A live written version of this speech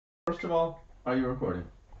first of all, are you recording?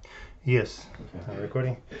 Yes, Okay. I'm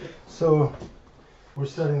recording. So we're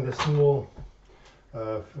starting the small,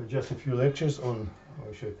 just a few lectures on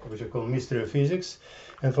which I call Mystery of Physics.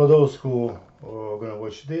 And for those who are going to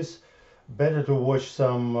watch this, better to watch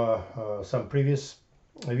some previous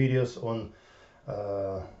videos on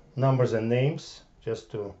numbers and names, just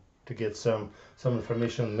to get some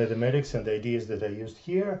information on mathematics and the ideas that I used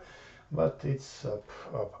here. But it's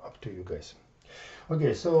up to you guys.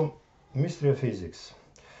 Okay, so Mystery of Physics.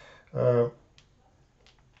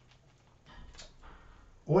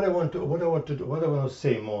 What I want to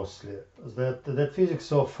say mostly is that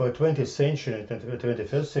physics of 20th century and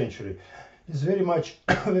 21st century is very much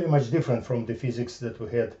very much different from the physics that we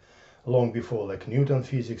had long before, like Newton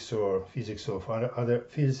physics or physics of other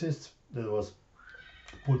physicists that was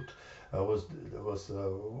put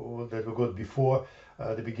that we got before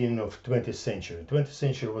the beginning of 20th century. 20th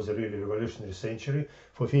century was a really revolutionary century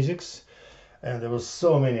for physics, and there was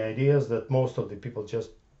so many ideas that most of the people just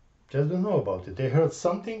don't know about it. They heard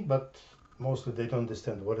something, but mostly they don't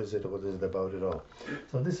understand what is it about at all.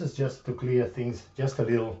 So this is just to clear things just a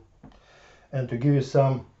little, and to give you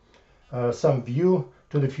some view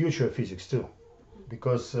to the future of physics too,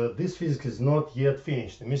 because this physics is not yet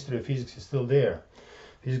finished. The mystery of physics is still there.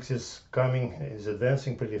 Physics is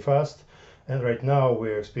advancing pretty fast, and right now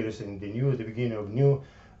we're experiencing the beginning of new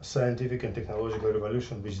scientific and technological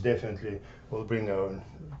revolution, which definitely will bring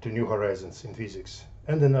to new horizons in physics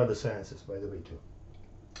and in other sciences, by the way, too.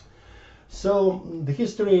 So the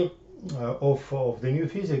history of the new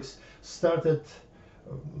physics started,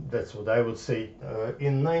 that's what I would say,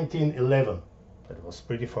 in 1911. That was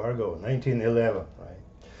pretty far ago, 1911,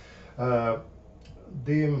 right?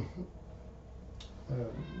 The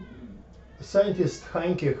scientist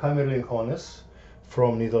Heinke Hammerling-Onnes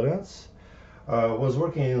from Netherlands was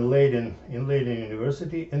working in Leiden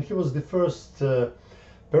University, and he was the first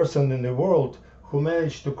person in the world who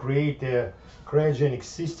managed to create a cryogenic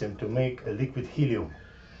system to make a liquid helium.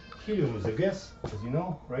 Helium is a gas, as you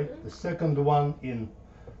know, right? The second one in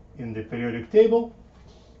the periodic table.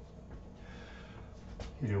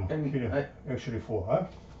 Helium actually four, huh?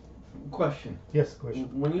 Question. Yes, question.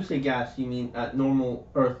 When you say gas, you mean at normal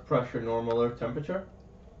Earth pressure, normal Earth temperature?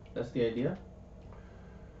 That's the idea?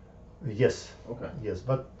 Yes. Okay. Yes,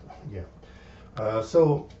 but yeah.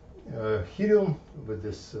 So helium with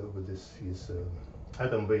this his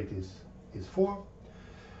atom weight is 4.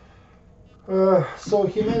 So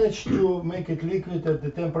he managed to make it liquid at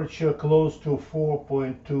the temperature close to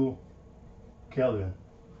 4.2 Kelvin.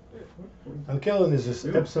 And Kelvin is this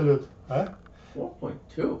absolute, huh?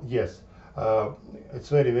 4.2? Yes. It's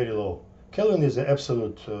very, very low. Kelvin is the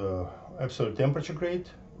absolute temperature grade,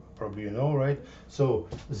 probably you know, right? So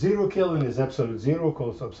 0 Kelvin is absolute zero,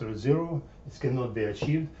 calls absolute zero. It cannot be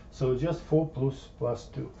achieved. So just 4 plus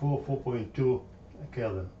 2, 4.2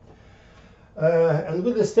 Kelvin. And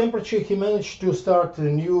with this temperature, he managed to start a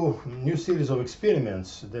new series of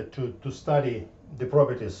experiments that to study the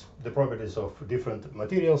properties of different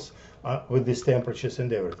materials with these temperatures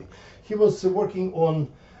and everything. He was working on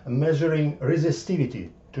measuring resistivity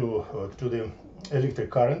to the electric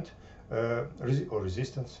current or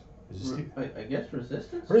resistance. I guess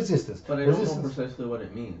resistance. Resistance. But I don't know precisely what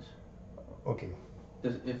it means. Okay.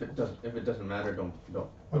 If it doesn't matter, don't.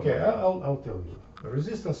 Okay, I'll tell you.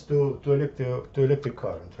 Resistance to electric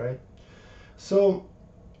current, right? So,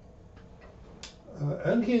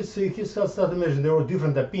 and he started measuring. There were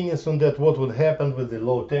different opinions on that. What would happen with the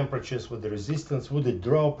low temperatures, with the resistance? Would it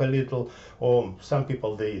drop a little? Or some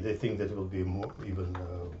people they think that it will be more even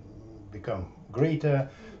become greater.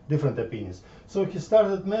 Different opinions. So he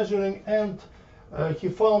started measuring, and he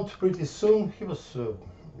found pretty soon. He was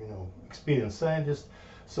experienced scientist.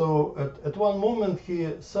 So at one moment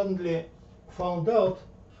he suddenly found out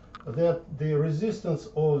that the resistance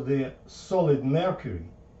of the solid mercury,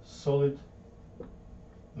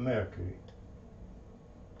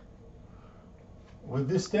 with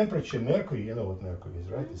this temperature, mercury, you know what mercury is,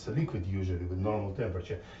 right? It's a liquid usually with normal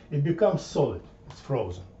temperature. It becomes solid, it's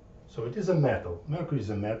frozen. So it is a metal. Mercury is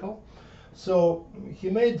a metal. So he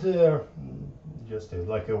made just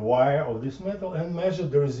like a wire of this metal and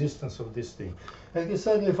measured the resistance of this thing. And he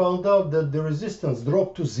suddenly found out that the resistance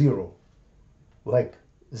dropped to 0, like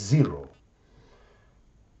 0.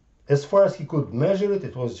 As far as he could measure it,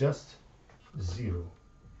 it was just 0.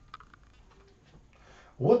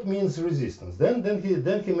 What means resistance? Then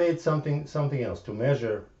he made something else to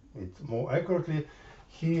measure it more accurately.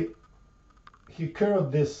 He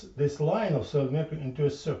curved this line of solid mercury into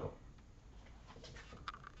a circle.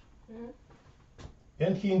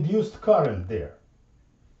 And he induced current there,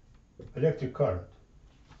 electric current.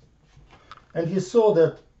 And he saw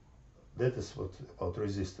that is what about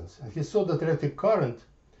resistance. And he saw that electric current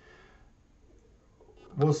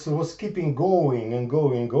was keeping going and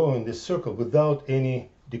going and going in this circle without any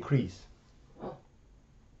decrease.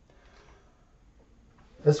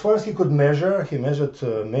 As far as he could measure, he measured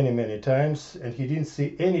many times, and he didn't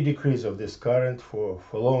see any decrease of this current for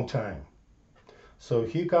a long time. So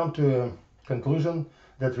he come to a conclusion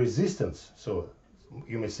that resistance, so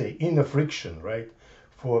you may say inner friction, right,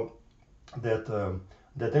 for that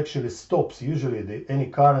that actually stops. Usually, any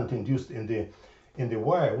current induced in the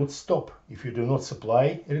wire would stop if you do not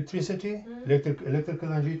supply electricity,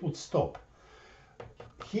 electrical energy. It would stop.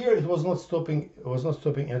 Here, it was not stopping. It was not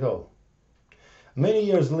stopping at all. Many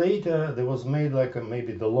years later, there was made like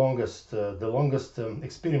maybe the longest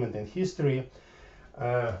experiment in history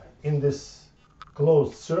in this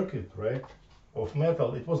closed circuit, right, of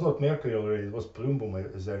metal. It was not mercury already; it was plumbum,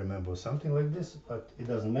 as I remember, something like this. But it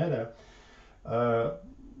doesn't matter.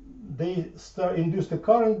 They induced a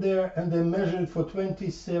current there, and they measured it for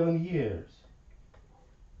 27 years.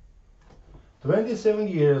 27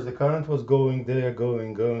 years, the current was going there,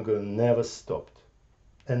 going, never stopped,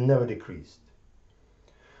 and never decreased.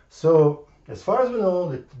 So, as far as we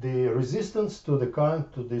know, the resistance to the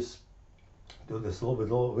current with these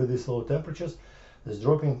low temperatures is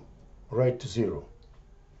dropping right to zero.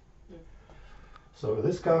 So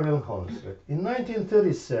this Gavril Holmes. In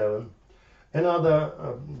 1937, another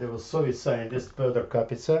there was Soviet scientist Pyotr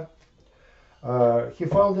Kapitsa. He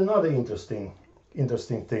found another interesting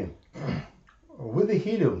thing with the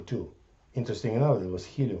helium-2. Interesting enough, it was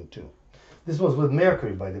helium-2. This was with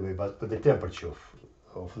mercury, by the way, but with the temperature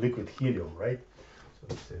of liquid helium, right? So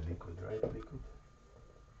let's say liquid, right?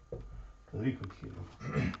 Liquid helium.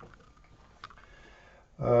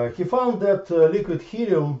 He found that liquid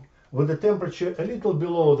helium with the temperature a little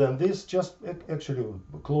below than this, just actually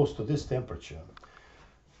close to this temperature.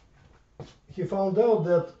 He found out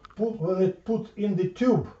that when it put in the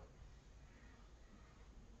tube,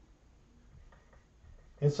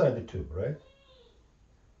 inside the tube, right?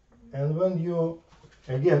 And when you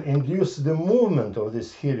again induce the movement of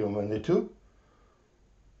this helium in the tube,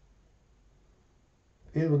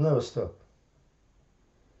 it would never stop.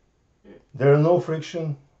 There are no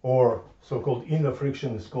friction, or so-called inner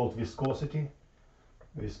friction is called viscosity.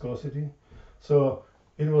 So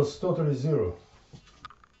it was totally zero.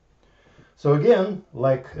 So again,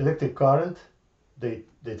 like electric current, they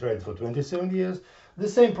tried for 27 years. The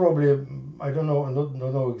same probably, I don't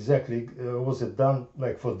know exactly was it done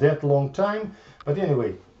like for that long time, but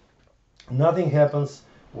anyway, nothing happens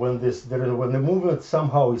when when the movement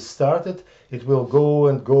somehow is started. It will go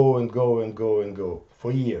and go and go and go and go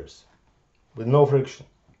for years with no friction.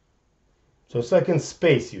 So it's like in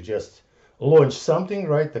space, you just launch something,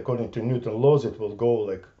 right? According to Newton's laws, it will go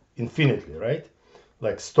like infinitely, right?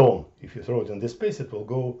 Like stone. If you throw it in this space, it will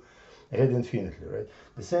go ahead infinitely, right?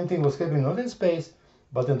 The same thing was happening not in space,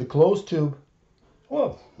 but in the closed tube.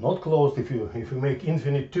 Well, not closed. If you make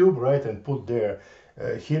infinite tube, right, and put there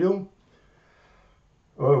helium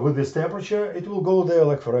with this temperature, it will go there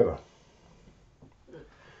like forever.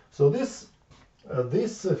 So this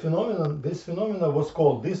phenomenon was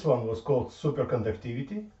called, this one was called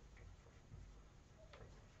superconductivity,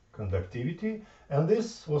 and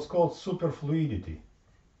this was called superfluidity.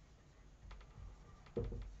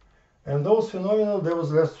 And those phenomena, there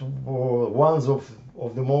was less ones of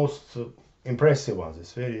the most impressive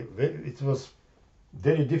ones. It was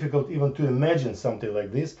very difficult even to imagine something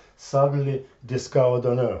like this suddenly discovered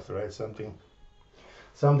on Earth, right? Something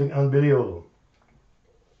unbelievable.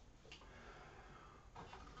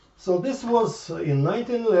 So this was in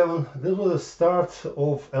 1911. This was the start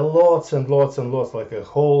of lots and lots, like a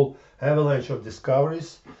whole avalanche of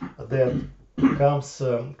discoveries that comes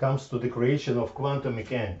to the creation of quantum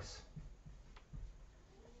mechanics.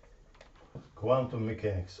 Quantum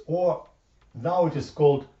mechanics, or now it is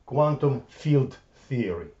called quantum field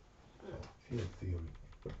theory. Field theory.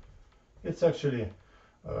 It's actually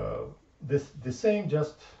the same,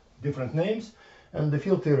 just different names. And the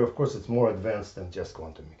field theory, of course, it's more advanced than just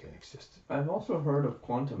quantum mechanics. I've also heard of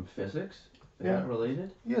quantum physics. Is that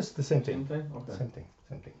related? Yes, the same thing. Same thing? Okay.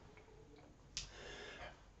 Same thing.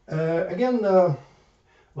 Again,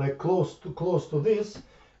 like close to this,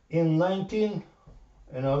 in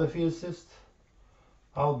another physicist,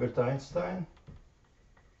 Albert Einstein,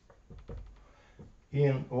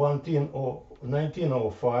 in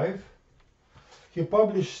 1905, he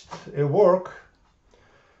published a work.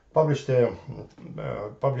 Published a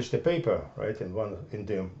paper, right, in one of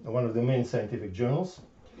the main scientific journals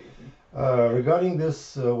regarding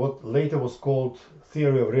this what later was called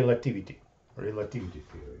theory of relativity theory,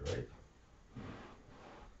 right?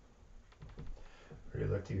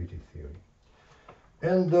 relativity theory.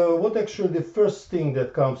 And what actually the first thing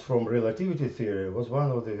that comes from relativity theory was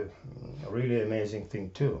one of the really amazing thing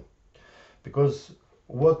too. Because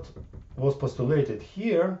what was postulated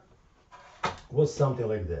here was something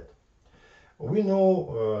like that. We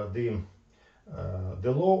know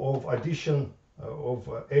the law of addition of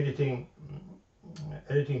editing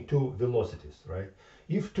two velocities, right?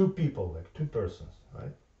 If two people, like two persons,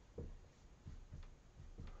 right?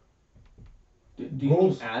 Do you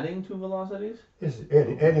mean adding two velocities? Yes,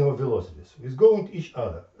 adding of velocities is going to each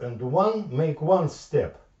other, and one make one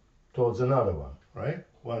step towards another one, right?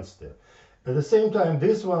 One step. At the same time,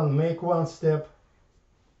 this one make one step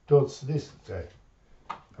towards this guy,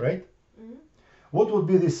 right? Mm-hmm. What would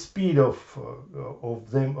be the speed of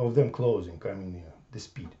them closing, coming near? The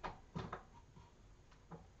speed.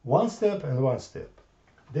 One step and one step.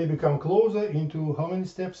 They become closer into how many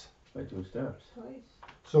steps? By two steps. Twice.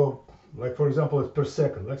 So, like for example, it's per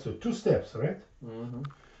second. Like so, 2 steps, right? Mm-hmm.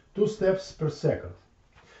 2 steps per second.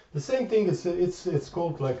 The same thing. It's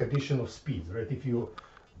called like addition of speeds, right? If you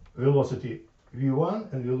velocity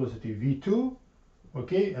v1 and velocity v2,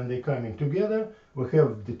 okay, and they coming together, we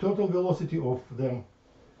have the total velocity of them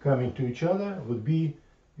coming to each other would be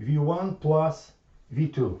v1 plus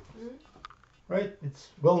v2, right? It's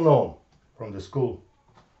well known from the school.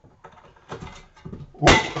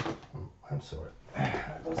 Oops. I'm sorry.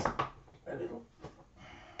 That was a little.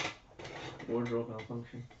 Wardrobe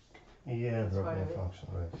malfunction. Yeah, That's drop part of it. function,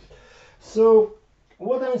 right. So,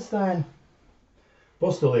 what Einstein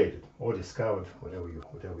postulated or discovered, whatever you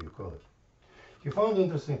call it, he found an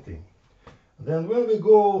interesting thing. Then when we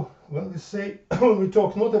when we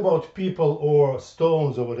talk not about people or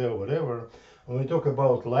stones or whatever, when we talk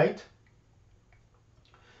about light,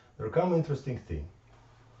 there comes interesting thing.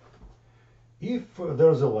 If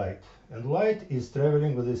there's a light, and light is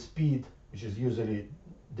traveling with a speed which is usually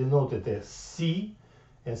denoted as c,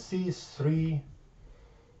 and c is 3,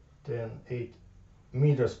 10, 8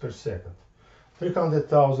 meters per second,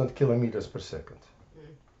 300,000 kilometers per second,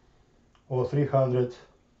 or 300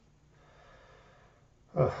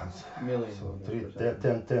 Million. so meters 3, per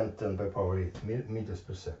second. 10 by power 8 meters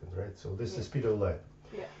per second, right? So this is the speed of light.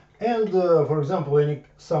 Yeah. And for example,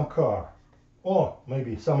 some car, or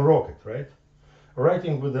maybe some rocket, right?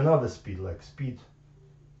 Writing with another speed, like speed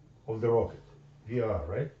of the rocket, VR,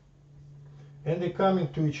 right? And they're coming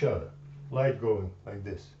to each other, light going like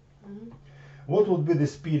this. Mm-hmm. What would be the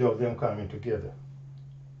speed of them coming together?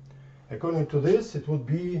 According to this, it would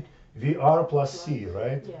be VR plus c,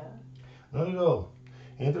 right? Yeah. Not at all.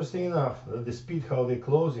 Interesting enough, the speed how they're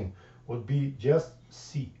closing would be just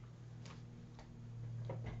c.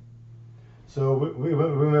 So we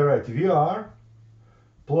may write VR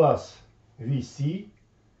plus VC,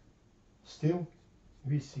 still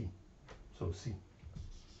VC, so C.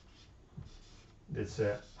 That's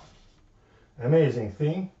an amazing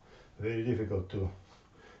thing, very difficult to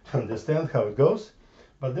understand how it goes,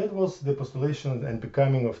 but that was the postulation and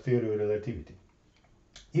becoming of theory of relativity.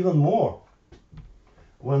 Even more,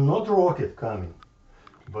 when not rocket coming,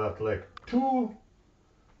 but like two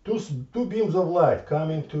beams of light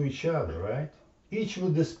coming to each other, right? Each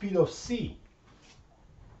with the speed of c.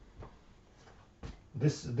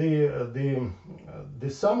 The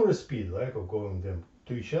summary speed, like of going them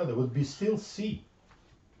to each other, would be still c.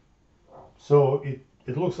 So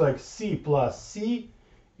it looks like c plus c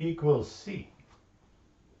equals c.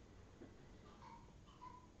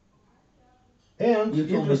 And You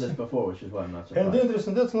told me this before, which is why I'm not surprised. And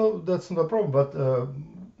interesting, that's no problem. But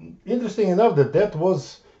interesting enough that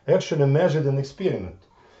was actually measured in experiment.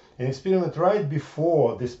 An experiment right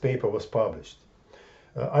before this paper was published.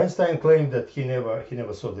 Einstein claimed that he never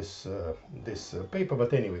saw this paper,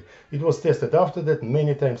 but anyway, it was tested after that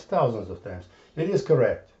many times, thousands of times. It is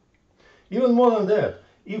correct. Even more than that,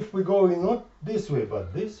 if we're going not this way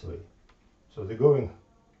but this way, so they're going.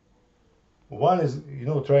 One is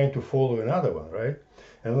trying to follow another one, right?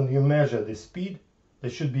 And when you measure the speed, there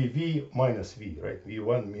should be v minus v, right?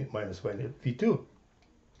 v1 minus v2.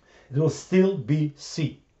 It will still be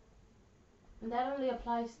c. And that only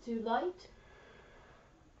applies to light?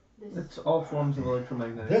 It's all forms of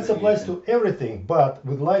electromagnetic That applies radiation. to everything, but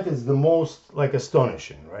with light it's the most like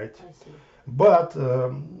astonishing, right? I see. But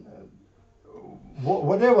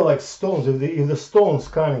whatever like stones, if the stones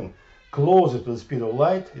coming closer to the speed of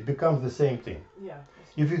light, it becomes the same thing. Yeah.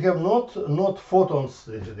 If you have not photons,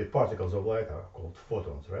 the particles of light are called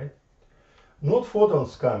photons, right? Not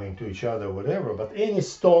photons coming to each other, whatever, but any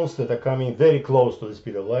stones that are coming very close to the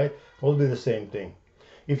speed of light will be the same thing.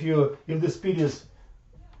 If the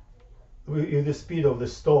speed of the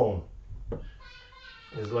stone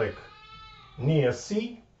is like near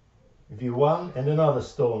C, V1, and another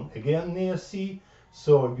stone again near C.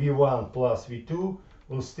 So V1 plus V2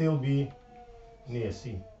 will still be near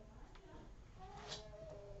C.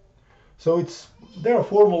 So there are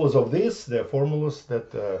formulas of this. There are formulas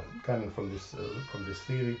that coming from this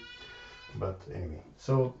theory. But anyway,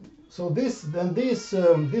 so this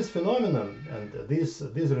phenomenon and these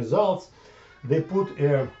results, they put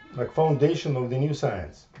a like foundation of the new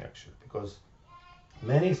science actually, because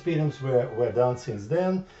many experiments were done since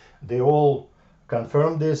then. They all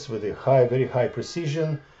confirmed this with a very high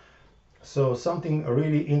precision. So something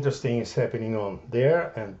really interesting is happening on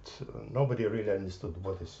there, and nobody really understood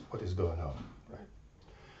what is going on. Right?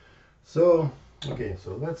 So okay,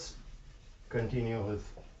 so let's continue with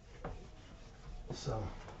some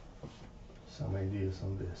ideas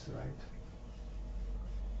on this, right?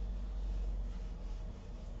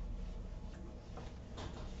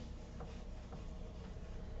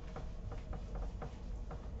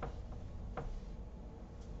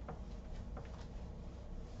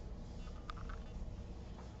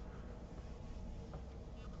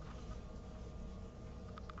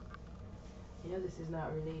 You know, this is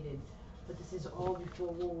not related, but this is all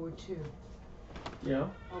before World War II. Yeah.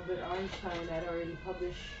 Albert Einstein had already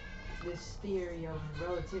published this theory of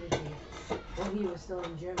relativity when he was still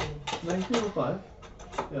in Germany. 1905.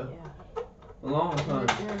 Yeah. Yeah. A long And time.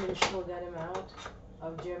 the Germans still got him out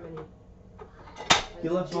of Germany. He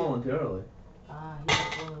left voluntarily. Ah, he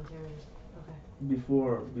left voluntarily. Okay.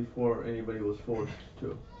 Before anybody was forced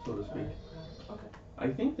to, so to speak. Right. Okay. I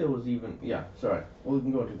think there was even sorry. Well, we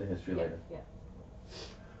can go into the history later. Yeah.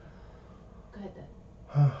 Go ahead then.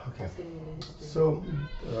 Okay. Let's get into history. So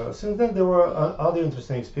since then there were other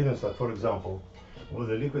interesting experiments, like for example, with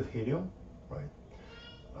the liquid helium,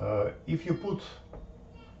 right? If you put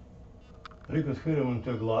liquid helium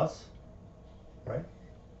into a glass, right?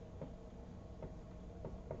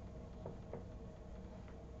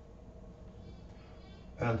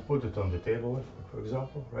 And put it on the table, for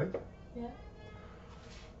example, right? Yeah.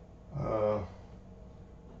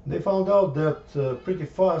 They found out that pretty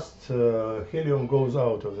fast helium goes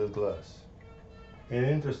out of the glass in an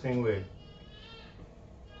interesting way.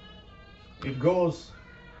 It goes,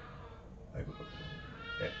 like,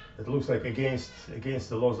 it looks like against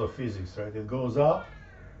the laws of physics, right? It goes up,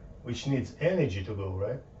 which needs energy to go,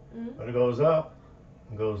 right? Mm-hmm. But it goes up,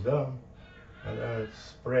 goes down, and then it's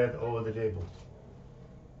spread over the table.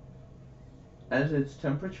 As its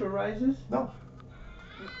temperature rises? No.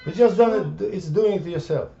 It's just done it, it's doing it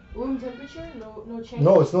yourself. Room temperature? No change?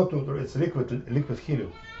 No, it's not, it's liquid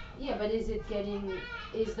helium. Yeah, but is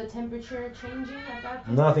the temperature changing at that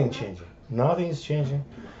point? Nothing changing. Nothing is changing.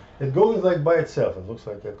 It goes like by itself. It looks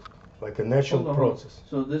like a natural Hold on. process.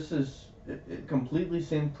 So this is completely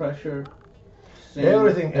same pressure, same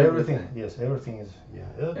Everything. Yes, everything is, yeah.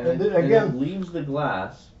 And it Again, leaves the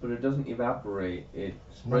glass, but it doesn't evaporate. It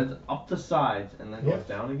spreads up the sides and then Yeah. goes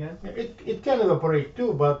down again. it can evaporate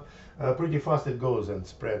too, but pretty fast it goes and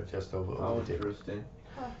spread just over How the table. interesting.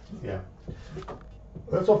 Yeah.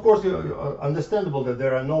 That's of course understandable that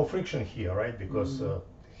there are no friction here, right? Because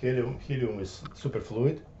helium is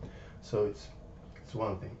superfluid, so it's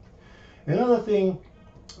one thing. Another thing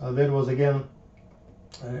that was again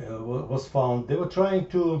was found. They were trying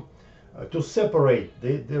to separate.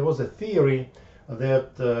 There was a theory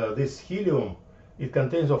that this helium, it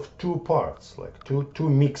contains of two parts, like two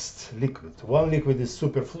mixed liquids. One liquid is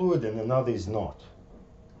superfluid and another is not.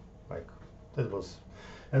 Like that was.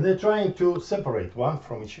 And they're trying to separate one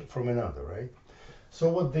from another, right? So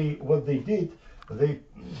what they did,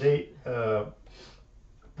 they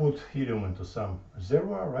put helium into some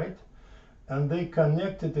reservoir, right? And they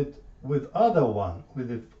connected it with other one, with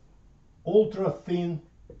an ultra thin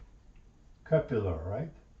capillary,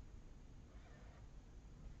 right?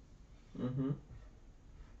 Mm-hmm.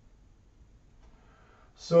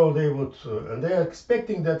 So they would, and they're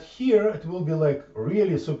expecting that here it will be like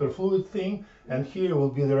really superfluid thing, and here will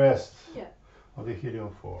be the rest of the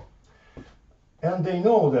helium-4. And they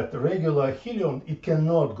know that the regular helium, it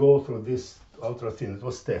cannot go through this ultra thin. It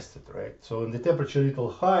was tested, right? So in the temperature a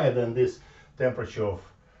little higher than this temperature of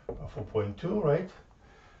 4.2, right,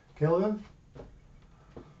 Kelvin.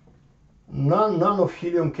 None of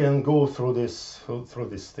helium can go through this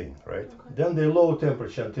thing, right? Okay. Then they low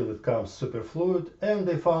temperature until it comes superfluid, and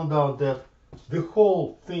they found out that the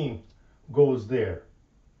whole thing goes there.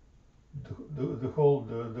 The whole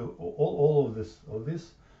all of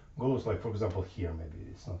this goes, like, for example, here. Maybe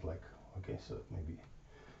it's not like, okay, so maybe.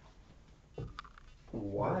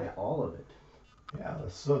 Why all of it? Yeah.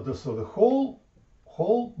 So the whole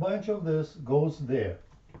bunch of this goes there.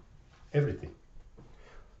 Everything.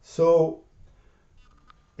 So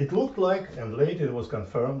it looked like, and later it was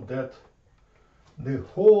confirmed, that the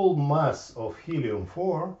whole mass of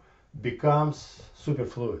helium-4 becomes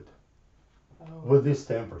superfluid Oh. with this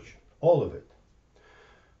temperature, all of it.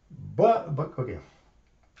 But okay,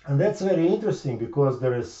 and that's very interesting because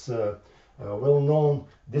there is a well-known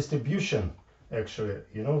distribution, actually,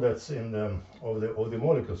 you know, that's in the of the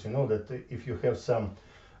molecules. You know that if you have some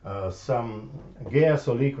gas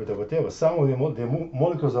or liquid or whatever, some of the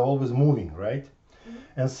molecules are always moving, right?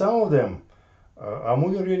 And some of them are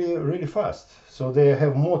moving really fast, so they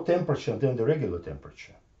have more temperature than the regular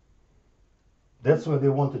temperature. That's why they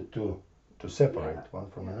wanted to separate one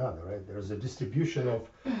from another, right? There's a distribution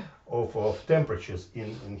of temperatures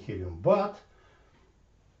in helium, but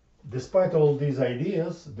despite all these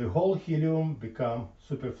ideas, the whole helium become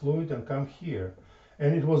superfluid and come here, and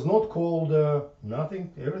it was not called nothing.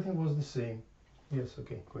 Everything was the same. Yes.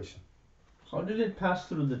 Okay. Question. How did it pass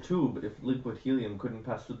through the tube if liquid helium couldn't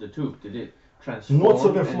pass through the tube? Did it transform? Not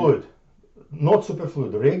superfluid. Not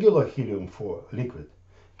superfluid. Regular helium-4 liquid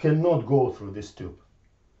cannot go through this tube.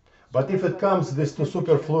 But if it comes this to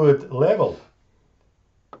superfluid level,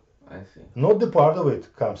 I see. not the part of it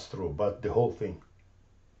comes through, but the whole thing.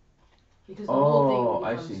 Because the whole thing will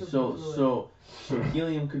I become see. superfluid. So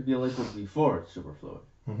helium could be a liquid before it's superfluid.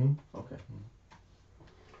 Mm-hmm. Okay.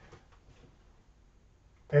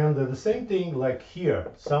 And the same thing like here,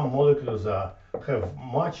 some molecules have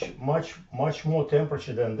much more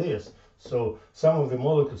temperature than this. So some of the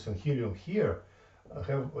molecules in helium here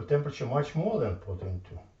have a temperature much more than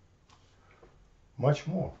 4.2. Much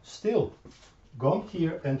more. Still, gone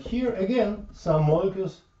here, and here again, some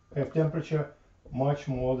molecules have temperature much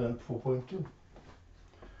more than 4.2.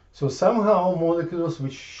 So somehow molecules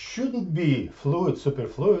which shouldn't be fluid,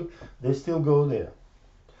 superfluid, they still go there.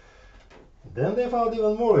 Then they found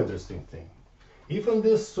even more interesting thing. Even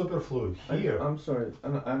this superfluid here. I'm sorry. I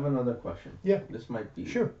have another question. Yeah. This might be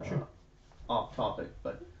Sure. off topic,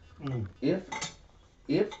 but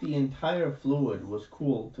if the entire fluid was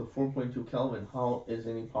cooled to 4.2 Kelvin, how is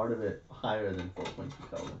any part of it higher than 4.2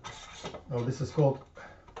 Kelvin? Oh, this is called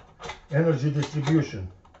energy distribution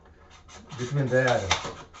between the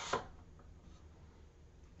atoms.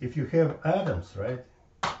 If you have atoms, right,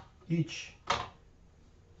 each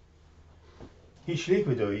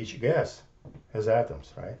liquid or each gas has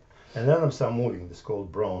atoms, right? And atoms are moving. It's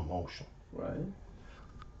called Brown motion. Right.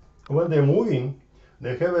 When they're moving,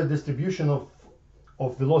 they have a distribution of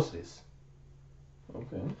velocities.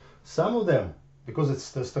 Okay. Some of them, because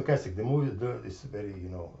it's the stochastic, the move is very,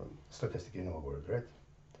 stochastic, word, right?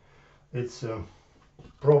 It's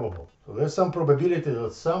probable. So there's some probability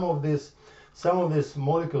that some of these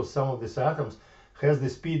molecules, some of these atoms, has the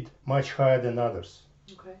speed much higher than others.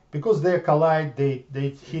 Okay. Because they collide, they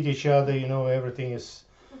hit each other, everything is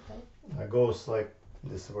goes like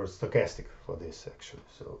this word stochastic for this actually.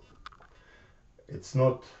 So it's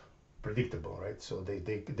not predictable, right? So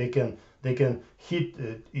they can hit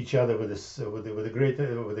each other with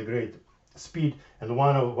a great speed, and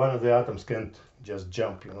one of the atoms can't just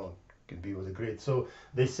jump, can be with a great. So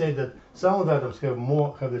they say that some of the atoms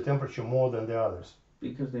have the temperature more than the others.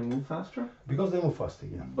 Because they move faster? Because they move faster,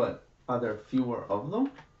 yeah. But are there fewer of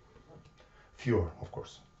them? Fewer, of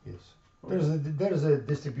course, yes. Okay. There's a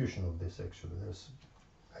distribution of this actually.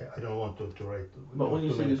 I don't want to write. But when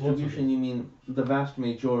you say distribution, you mean the vast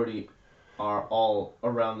majority are all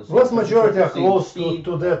around the same. Vast majority are same close speed,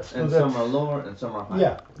 to that. and some are lower and some are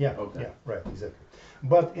higher. Yeah, Okay. right, exactly.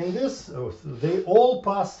 But in this, they all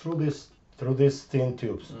pass through these thin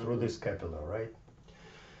tubes, through this capillary,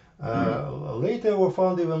 right? Later we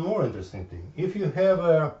found even more interesting thing. If you have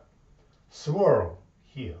a swirl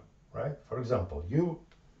here, right? For example, you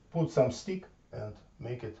put some stick and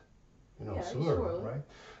make it, swirl, right?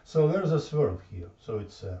 So there's a swirl here. So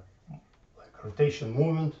it's like rotation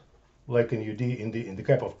movement, like in the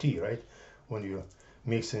cup of tea, right? When you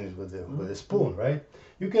mixing it with a spoon, right?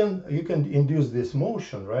 You can induce this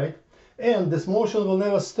motion, right? And this motion will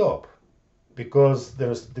never stop because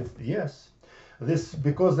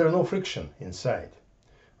because there's no friction inside,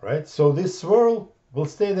 right? So this swirl will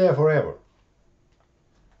stay there forever.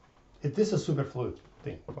 It is a superfluid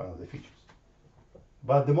thing, one of the features.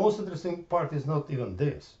 But the most interesting part is not even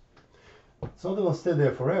this. It's not even stay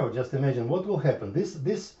there forever. Just imagine what will happen.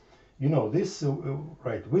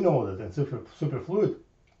 Right? We know that in superfluid,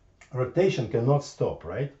 rotation cannot stop,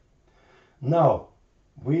 right? Now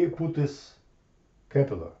we put this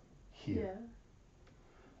capillary here.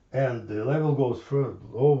 Yeah. And the level goes further,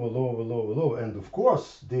 lower, and of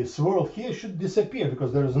course the swirl here should disappear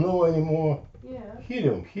because there is no any more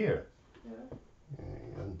helium here. Yeah.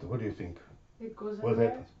 And what do you think? It goes what everywhere?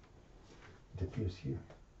 happens? It appears here.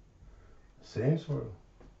 Same swirl.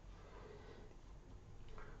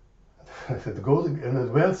 It goes and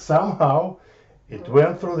it went somehow. It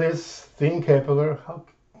went through this thin capillary. How,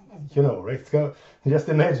 right? Just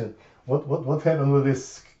imagine what happened with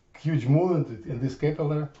this huge movement in this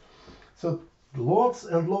capillary. So lots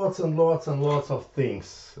and lots and lots and lots of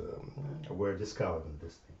things were discovered in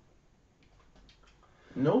this thing.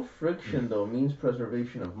 No friction though means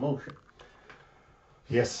preservation of motion.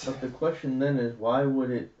 Yes. But the question then is why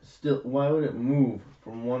would it move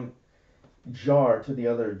from one jar to the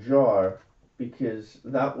other jar, because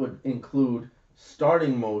that would include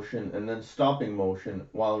starting motion and then stopping motion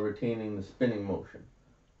while retaining the spinning motion.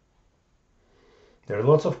 There are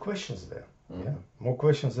lots of questions there. Yeah, more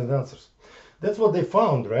questions than answers. That's what they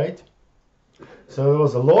found, right? So there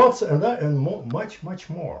was a lots and more, much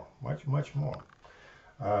more.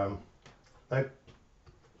 Okay.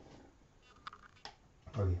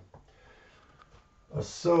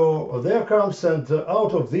 So there comes and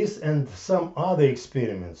out of this and some other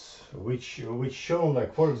experiments which shown,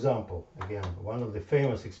 like for example, again one of the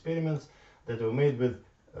famous experiments that were made with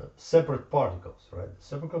separate particles, right?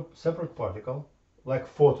 Separate particle like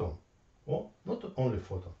photon, well, not only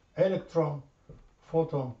photon, electron,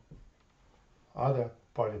 photon, other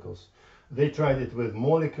particles. They tried it with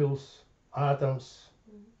molecules, atoms,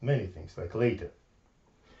 many things like later.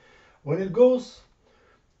 When it goes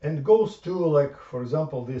to, like for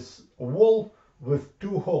example, this wall with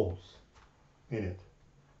two holes in it,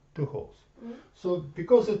 so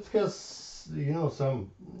because it has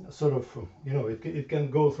some sort of it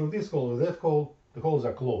can go through this hole or that hole. The holes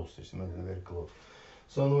are closed, it's very close.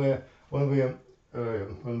 So when we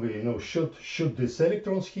shoot these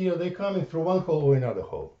electrons here, they're coming through one hole or another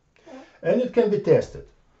hole, and it can be tested.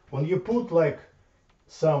 When you put like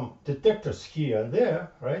some detectors here and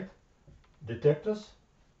there, right? Detectors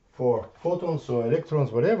for photons or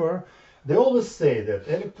electrons, whatever, they always say that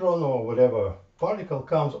electron or whatever particle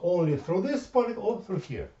comes only through this particle or through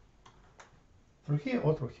here. Through here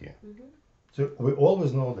or through here. So we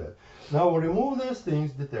always know that. Now we remove these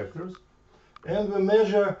things, detectors, and we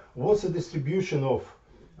measure what's the distribution of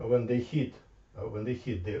when they hit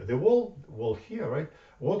the wall here, right?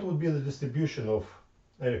 What would be the distribution of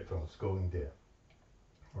electrons going there,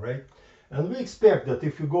 right? And we expect that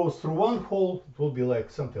if it goes through one hole, it will be like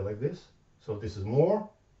something like this. So this is more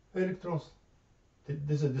electrons.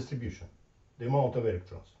 This is distribution, the amount of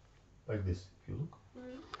electrons, like this, if you look.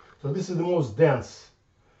 So this is the most dense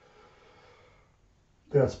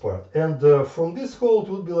part. And from this hole, it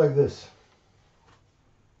would be like this,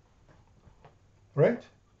 right?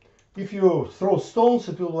 If you throw stones,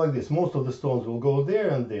 it will be like this. Most of the stones will go there,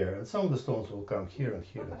 and some of the stones will come here and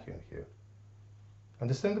here and here and here.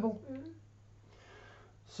 Understandable?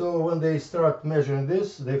 So when they start measuring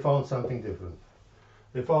this, they found something different.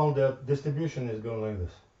 They found that distribution is going like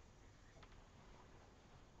this.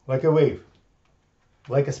 Like a wave.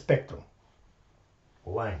 Like a spectrum.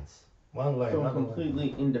 Lines. One line, So another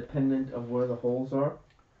completely line. independent of where the holes are?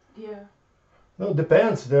 Yeah. No, it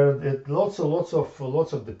depends. There are lots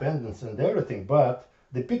of dependence and everything, but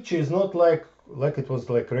the picture is not like it was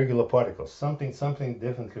like regular particles. Something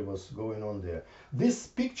definitely was going on there. This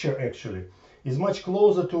picture actually is much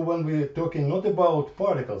closer to when we're talking not about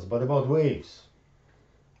particles but about waves.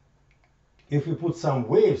 If we put some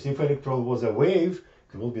waves, if electron was a wave,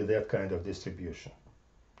 it will be that kind of distribution.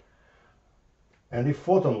 And if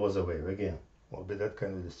photon was a wave, again, will be that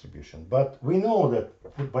kind of distribution. But we know that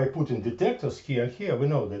by putting detectors here and here, we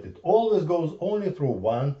know that it always goes only through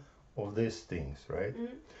one of these things, right?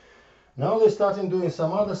 Now they're starting doing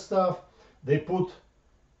some other stuff. They put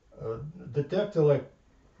a detector like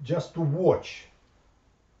just to watch.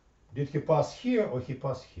 Did he pass here or he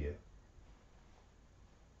passed here?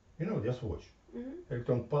 Just watch.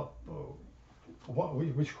 Electron,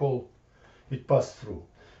 which hole it passed through.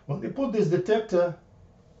 When they put this detector,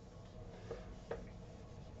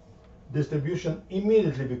 distribution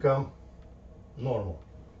immediately become normal.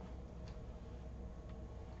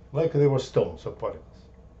 Like they were stones or particles.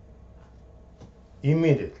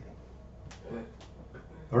 Immediately.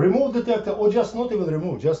 Remove detector, or just not even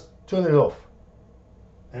remove, just turn it off.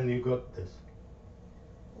 And you got this.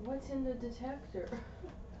 What's in the detector?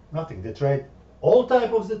 Nothing. They tried all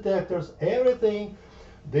type of detectors, everything.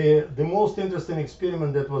 The most interesting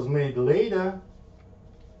experiment that was made later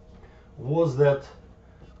was that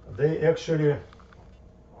they actually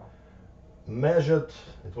measured,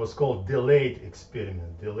 it was called delayed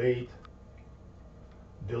experiment, delayed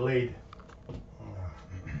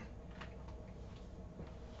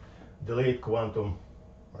quantum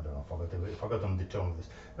I don't know, forgotten the term of this.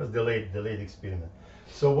 That's delayed experiment.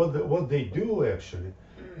 So what they do actually,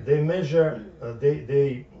 they measure,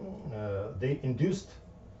 they induced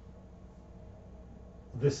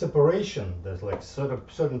the separation. There's like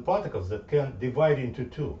certain particles that can divide into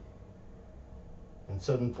two in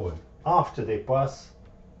certain point after they pass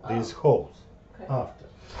these holes. Okay. After,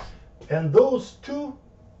 and those two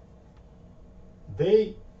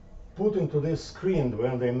they put into this screen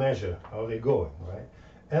when they measure how they're going, right?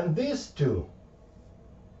 And these two,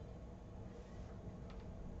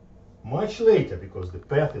 much later, because the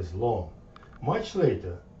path is long, much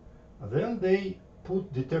later, then they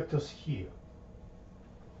put detectors here.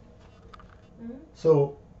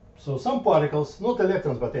 So some particles, not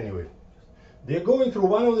electrons, but anyway, they're going through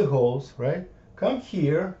one of the holes, right? Come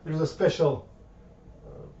here. There's a special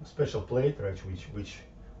plate, right,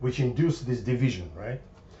 which induce this division, right?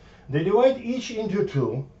 They divide each into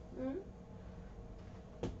two.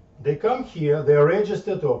 They come here. They are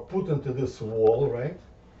registered or put into this wall, right?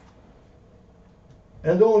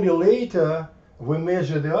 And only later we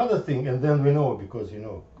measure the other thing, and then we know, because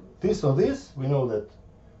this or this, we know that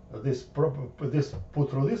this put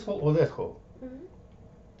through this hole or that hole.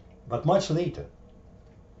 But much later.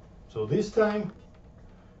 So this time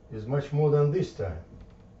is much more than this time.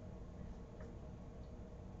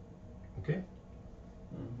 Okay?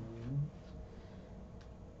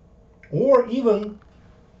 Or even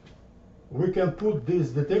we can put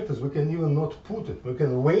these detectors, we can even not put it. We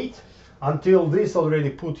can wait until this already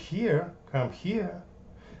put here, come here,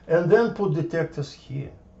 and then put detectors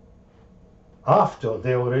here. After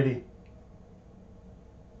they already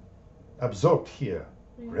absorbed here,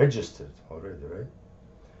 registered already, right?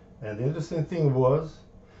 And the interesting thing was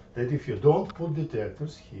that if you don't put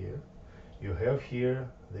detectors here, you have here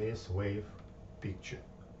this wave picture.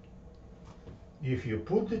 If you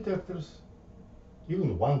put detectors,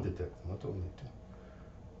 even one detector, not only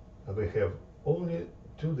two, we have only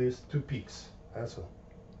two peaks, that's all.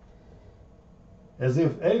 As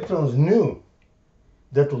if electrons knew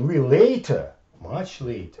that we later, much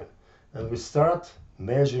later, and we start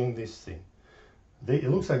measuring this thing. It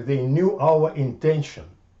looks like they knew our intention,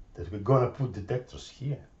 that we're gonna put detectors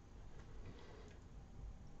here.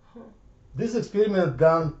 This experiment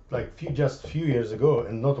done like just few years ago,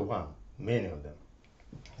 and not one, many of them.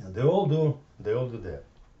 And they all do that.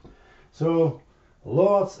 So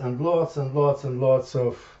lots and lots and lots and lots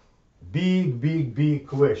of big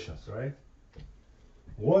questions, right?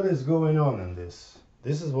 What is going on in this?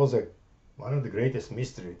 This was one of the greatest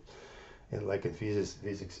mystery in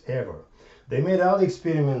physics ever. They made other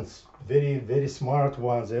experiments, very smart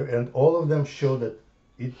ones, and all of them show that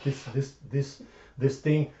this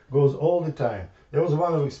thing goes all the time. There was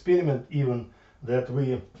one experiment even that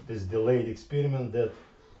this delayed experiment, that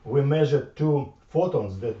we measured two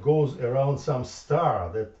photons that goes around some star,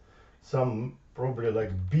 that some probably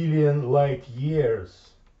like billion light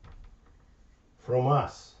years from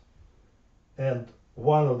us, and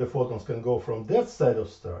one of the photons can go from that side of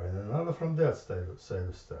star and another from that side of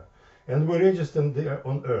star, and we register them there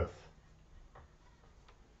on Earth.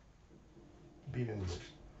 Billion years.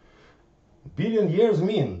 Billion years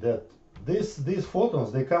mean that these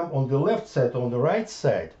photons, they come on the left side, on the right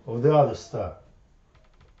side of the other star.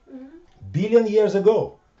 Billion years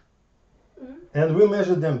ago. And we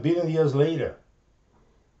measured them billion years later.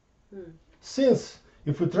 Since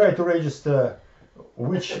if we try to register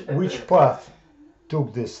which path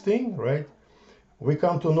took this thing, right, we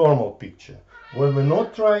come to normal picture. When we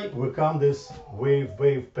not try, we come this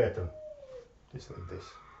wave pattern. Just like this.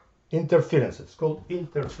 Interference, it's called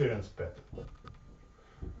interference pattern.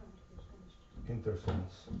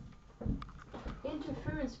 Interference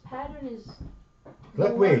pattern is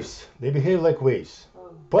like waves. They behave like waves.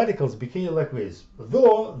 Particles behave like waves,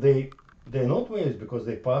 though they're not waves, because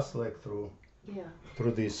they pass like through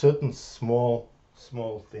these certain small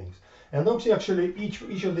things. And actually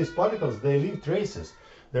each of these particles, they leave traces.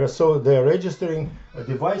 They're registering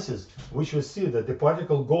devices which will see that the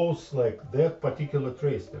particle goes like that particular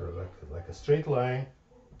trace. They're like a straight line,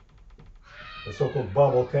 a so-called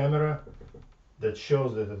bubble camera that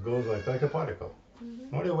shows that it goes like a particle,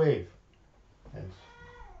 not a wave. And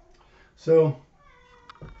so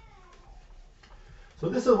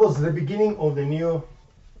this was the beginning of the new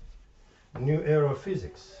era of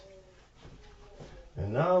physics.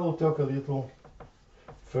 And now we'll talk a little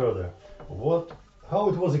further how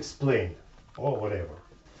it was explained, or whatever.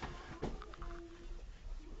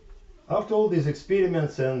 After all these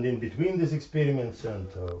experiments, and in between these experiments, and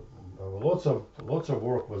lots of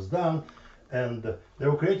work was done, and they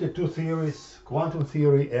were created two theories: quantum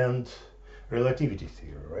theory and relativity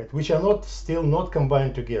theory, right? Which are not still not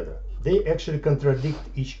combined together. They actually contradict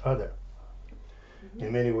each other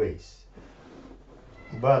in many ways.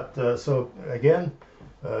 But so again,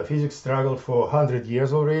 physics struggled for 100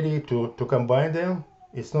 years already to combine them.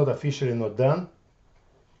 It's not officially not done.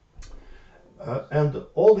 And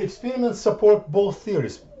all the experiments support both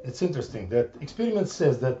theories. It's interesting that experiment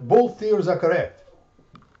says that both theories are correct.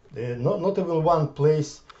 Not even one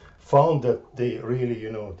place found that they really,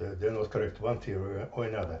 they're not correct, one theory or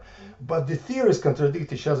another. But the theories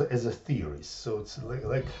contradict each other as a theories. So it's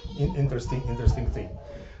like interesting thing.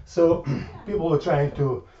 So people were trying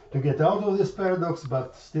to get out of this paradox,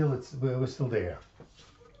 but still we're still there.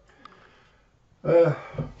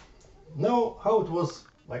 Now, how it was,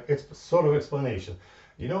 like sort of explanation.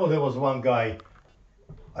 There was one guy,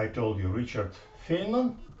 I told you, Richard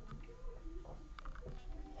Feynman,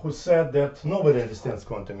 who said that nobody understands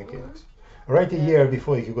quantum mechanics. Right a year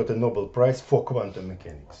before he got a Nobel Prize for quantum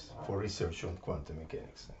mechanics, for research on quantum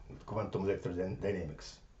mechanics, quantum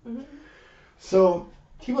electrodynamics. So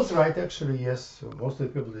he was right, actually, yes. Most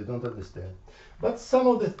of the people they don't understand. But some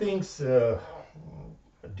of the things,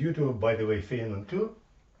 due to, by the way, Feynman too,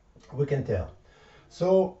 we can tell.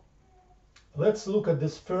 So let's look at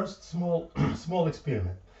this first small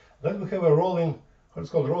experiment. Let me have a rolling, what's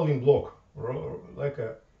called rolling block, like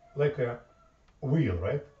a wheel,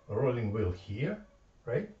 right? A rolling wheel here,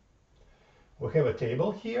 right? We have a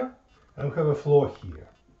table here, and we have a floor here.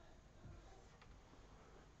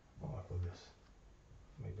 Like this,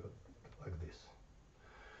 maybe like this.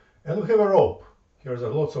 And we have a rope. Here's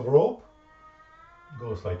lots of rope.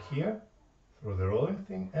 Goes like here through the rolling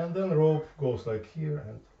thing, and then rope goes like here,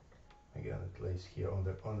 and again it lays here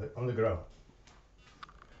on the ground.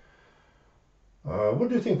 What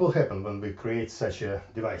do you think will happen when we create such a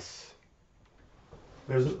device?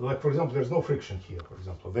 There's, like, for example, there's no friction here, for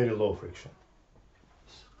example, very low friction.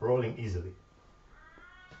 It's rolling easily.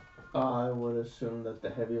 I would assume that the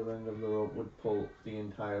heavier end of the rope would pull the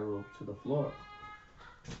entire rope to the floor.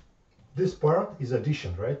 This part is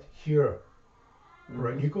addition, right? Here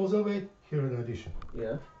equals in weight, here in addition.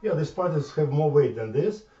 Yeah. Yeah, this part have more weight than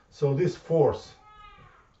this, so this force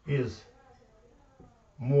is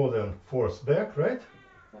more than force back, right?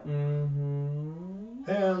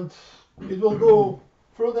 And it will go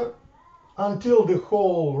further until the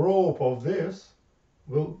whole rope of this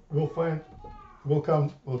will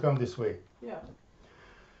come this way. Yeah.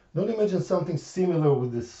 Don't imagine something similar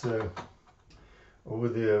with this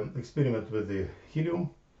with the experiment with the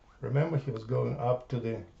helium. Remember, he was going up to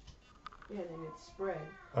the Yeah, then it's spread.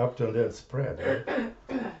 up to that spread, right?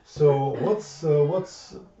 So what's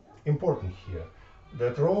important here?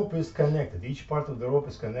 That rope is connected. Each part of the rope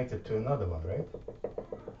is connected to another one, right?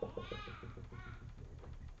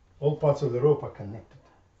 All parts of the rope are connected.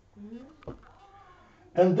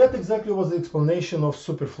 And that exactly was the explanation of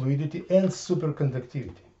superfluidity and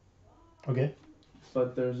superconductivity. Okay?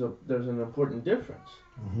 But there's an important difference.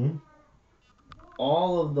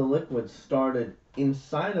 All of the liquid started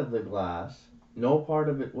inside of the glass. No part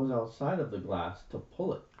of it was outside of the glass to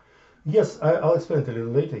pull it. Yes, I'll explain it a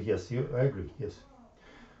little later. Yes, I agree. Yes.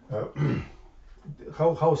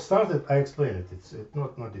 How it started, I explain it. It's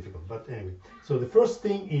not difficult. But anyway, so the first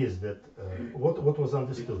thing is that what was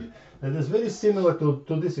understood. That is very similar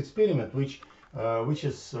to this experiment, which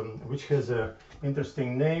has a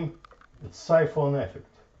interesting name. It's siphon effect.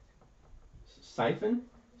 Siphon?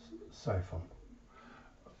 Siphon.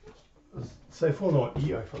 Siphon or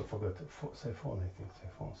I forgot. Siphon, I think.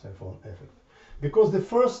 Siphon effect. Because the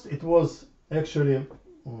first it was actually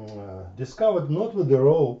discovered not with the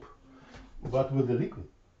rope, but with the liquid.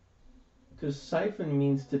 Because siphon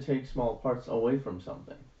means to take small parts away from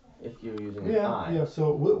something. If you're using an eye. Yeah.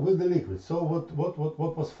 So with the liquid. So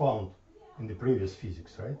what was found in the previous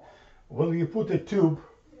physics, right? When you put a tube,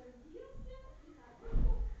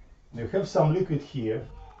 you have some liquid here,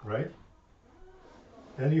 right?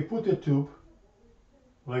 And you put a tube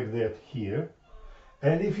like that here,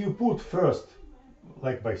 and if you put first,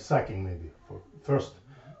 like by sucking maybe, first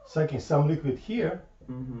sucking some liquid here,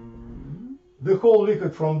 the whole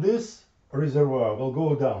liquid from this reservoir will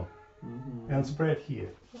go down and spread here.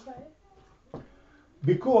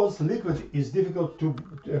 Because liquid is difficult to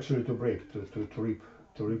actually break, to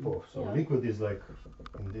rip off. So liquid is like,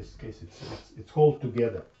 in this case, it's hold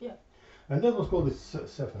together. Yeah. And that was called the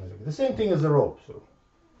siphon effect. The same thing as the rope, so,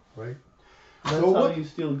 right? That's so how you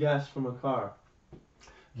steal gas from a car.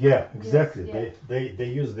 Yeah, exactly. Yes, They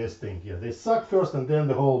use this thing. Yeah, they suck first, and then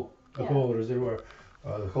the whole reservoir,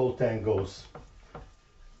 the whole tank goes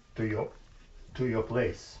to your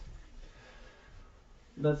place.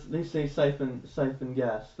 They say siphon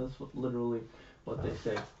gas. That's literally what they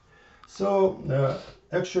say. So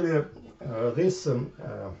actually, this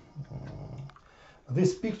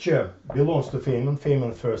this picture belongs to Feynman.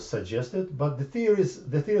 Feynman first suggested, but the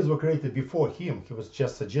theories were created before him. He was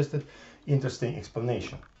just suggested interesting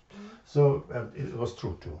explanation. So it was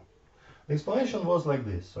true too. The explanation was like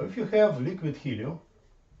this. So if you have liquid helium,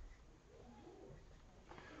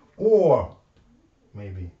 or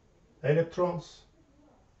maybe electrons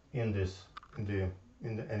in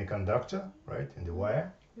any conductor, right, in the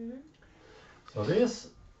wire. Mm-hmm. So these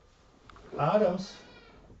atoms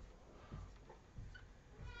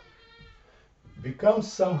become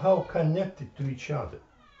somehow connected to each other,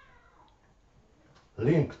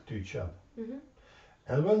 linked to each other. Mm-hmm.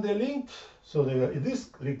 And when they're linked, so they are this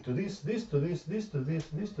linked to this to this, this to this,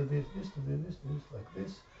 this to this, this to this, this to this, like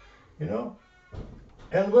this, you know.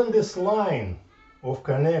 And when this line of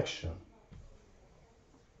connection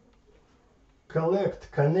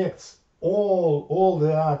connects all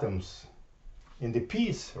the atoms in the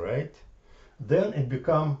piece, right? Then it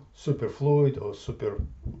becomes superfluid or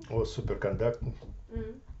superconducting.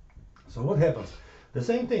 Mm-hmm. So what happens? The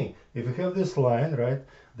same thing. If you have this line, right?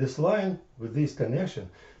 This line with this connection,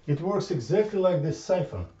 it works exactly like this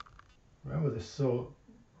siphon. Remember this? So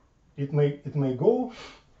it may go.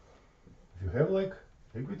 If you have like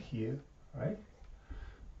liquid here, right?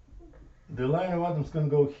 The line of atoms can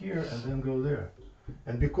go here and then go there.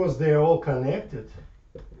 And because they are all connected,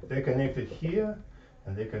 they're connected here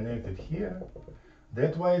and they're connected here.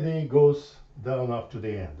 That's why they goes down up to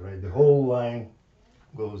the end, right? The whole line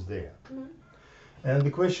goes there. Mm-hmm. And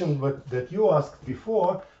the question that you asked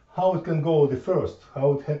before, how it can go the first,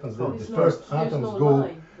 how it happens that the first atoms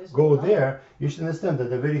go there, you should understand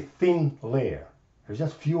that a very thin layer. There's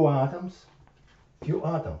just few atoms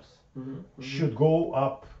should go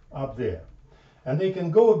up there. And they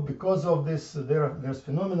can go because of this, there's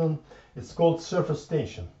phenomenon, it's called surface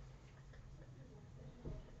tension.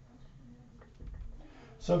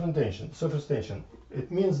 Surface tension.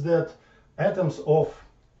 It means that atoms of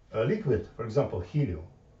a liquid, for example helium,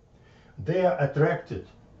 they are attracted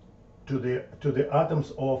to the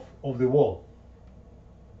atoms of the wall.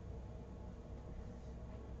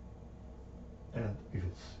 And if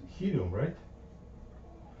it's helium, right?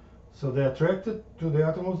 So they're attracted to the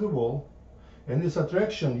atom of the wall, and this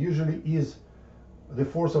attraction usually is the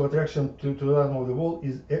force of attraction to the atom of the wall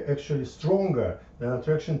is actually stronger than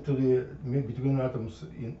attraction to the between atoms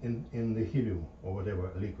in the helium or whatever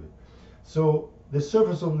liquid. So the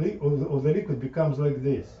surface of the liquid becomes like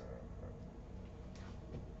this,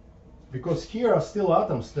 because here are still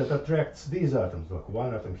atoms that attracts these atoms, like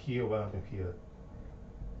one atom here,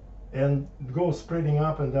 and go spreading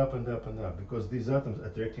up and up and up and up, because these atoms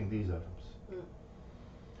attracting these atoms.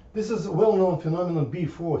 This is a well-known phenomenon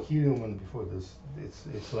before helium and before this.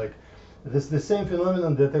 It's like this the same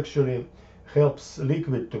phenomenon that actually helps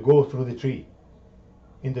liquid to go through the tree.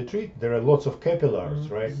 In the tree there are lots of capillaries,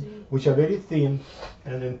 right, which are very thin,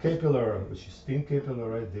 and in capillary, which is thin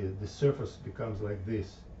capillary, right, the surface becomes like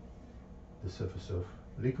this, the surface of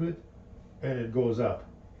liquid, and it goes up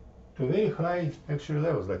to very high actually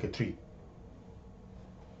levels, like a tree.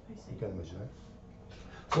 You can imagine, right?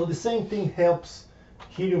 So the same thing helps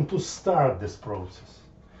helium to start this process.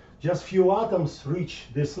 Just few atoms reach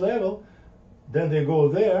this level, then they go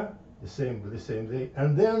there, the same day,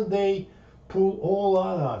 and then they pull all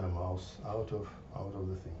other atoms out of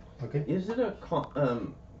the thing. Okay. Is it a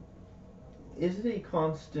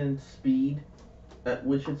constant speed at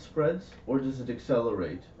which it spreads, or does it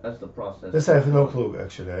accelerate as the process? This I have no clue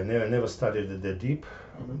actually. I never studied it that deep.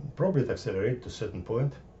 Probably it accelerates to a certain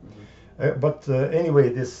point. But anyway,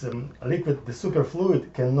 this liquid, the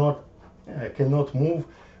superfluid, cannot move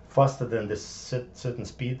faster than the certain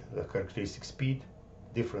speed, the characteristic speed,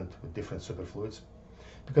 with different superfluids.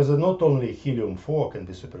 Because not only helium-4 can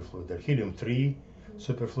be superfluid, there are helium-3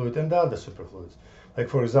 superfluid and other superfluids. Like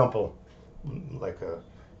for example, like a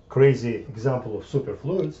crazy example of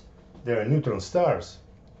superfluids, there are neutron stars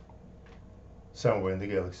somewhere in the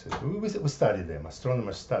galaxy. We study them,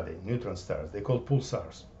 astronomers study neutron stars. They're called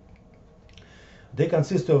pulsars. They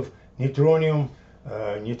consist of neutronium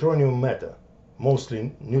matter,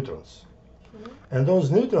 mostly neutrons. And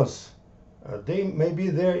those neutrons, they may be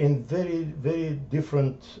there in very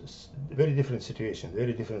different situations,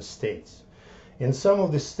 very different states. In some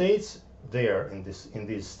of the states, they are in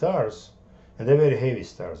these stars, and they're very heavy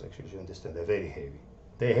stars. Actually, you understand, they're very heavy.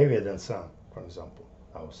 They're heavier than Sun, for example,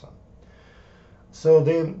 our Sun. So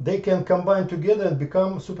they can combine together and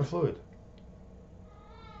become superfluid.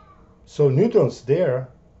 So neutrons they are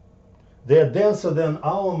denser than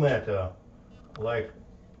our matter, like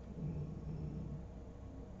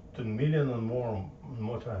to million and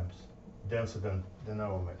more times denser than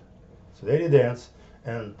our matter. It's very dense,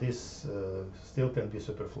 and this still can be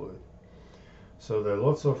superfluid. So there are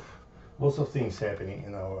lots of things happening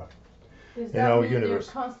in our Does in that our mean universe.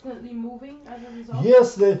 they're constantly moving as a result?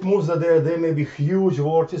 Yes, that moves are there. There may be huge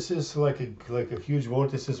vortices, like a huge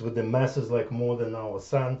vortices with the masses like more than our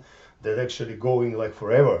sun, that actually going like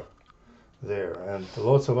forever there, and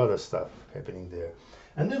lots of other stuff happening there.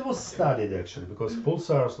 And that was studied actually because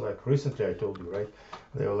pulsars, like recently I told you, right?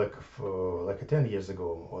 They were like for like 10 years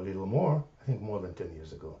ago or a little more. I think more than 10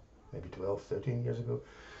 years ago, maybe 12, 13 years ago.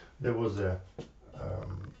 There was a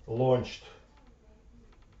launched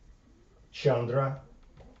Chandra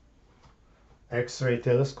X-ray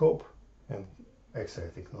telescope, and X-ray, I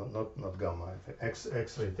think, not gamma,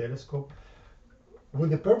 X-ray telescope, with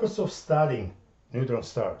the purpose of studying neutron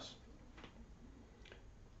stars.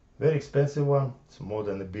 Very expensive one. It's more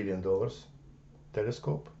than $1 billion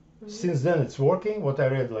telescope. Mhm. Since then, it's working. What I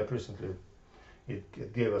read like recently,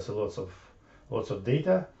 it gave us lots of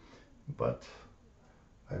data, but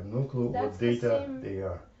I have no clue That's what the data same- they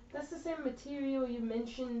are. That's the same material you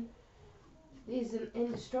mentioned is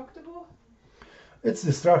indestructible? It's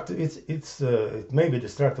destructive. It may be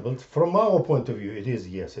destructible. From our point of view, it is,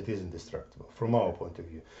 yes, it is indestructible from our point of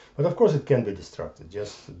view. But of course, it can be destructed.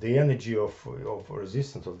 Just the energy of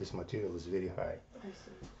resistance of this material is very high. I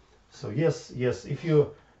see. So yes,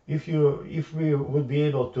 if we would be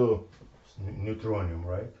able to neutronium,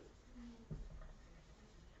 right?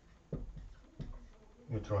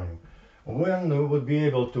 Neutronium. When we would be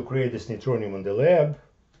able to create this neutronium in the lab,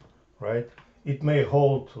 right? It may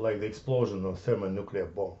hold like the explosion of thermonuclear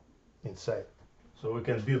bomb inside. So we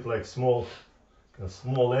can build like a small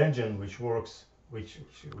engine which works, which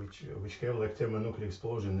have like thermonuclear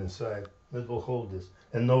explosion inside that will hold this,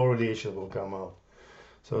 and no radiation will come out.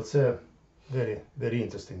 So it's a very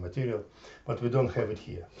interesting material, but we don't have it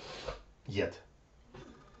here yet.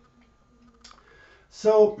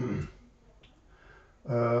 So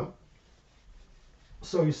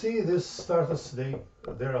so you see, this starters,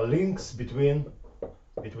 there are links between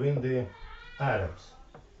the atoms,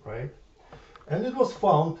 right? And it was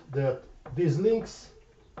found that these links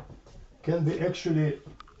can be actually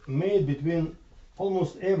made between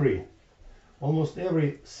almost every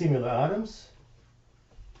similar atoms.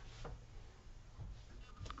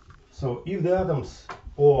 So if the atoms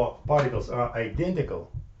or particles are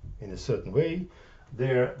identical in a certain way,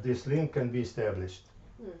 this link can be established.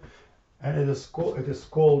 Hmm. And it is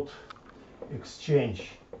called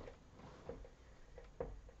exchange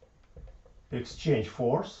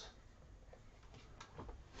force,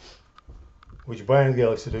 which bind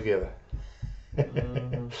galaxy together.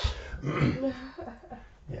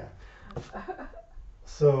 Yeah.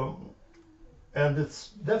 So, and it's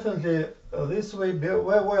definitely this way.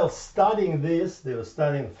 While studying this, they were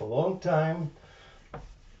studying for a long time.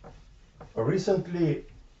 Recently,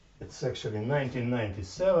 it's actually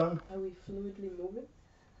 1997. Are we fluidly moving?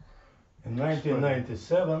 In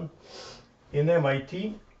 1997, in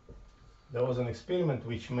MIT, there was an experiment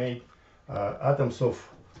which made atoms of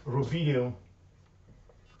rubidium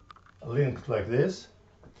linked like this,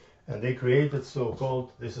 and they created this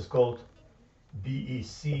is called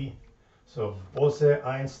BEC, so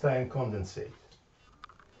Bose-Einstein condensate.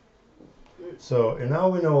 So, and now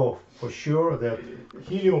we know for sure that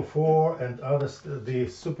helium-4 and others, the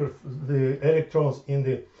electrons in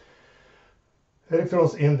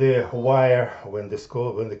the wire, when they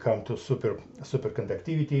come to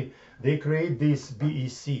superconductivity, they create this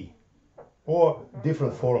BEC or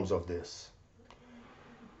different forms of this.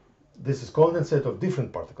 This is condensate of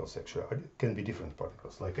different particles. Actually, it can be different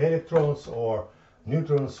particles like electrons or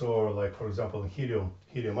neutrons, or like, for example, helium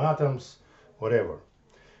atoms, whatever.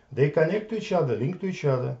 They connect to each other, link to each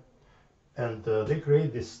other, and they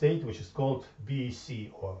create this state which is called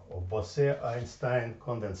BEC or Bose-Einstein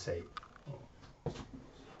condensate.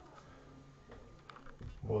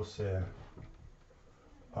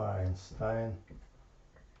 Bose-Einstein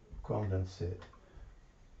condensate.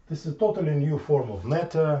 This is a totally new form of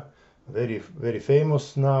matter, very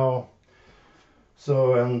famous now.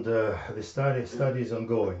 So, and the study is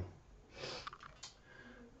ongoing.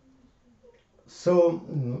 So,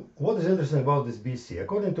 what is interesting about this BC?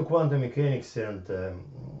 According to quantum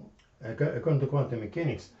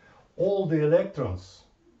mechanics all the electrons,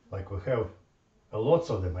 like we have lots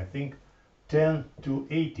of them, I think 10 to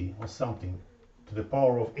 80 or something, to the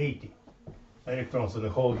power of 80 electrons in the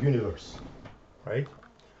whole universe, right?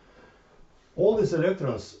 All these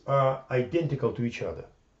electrons are identical to each other,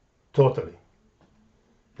 totally.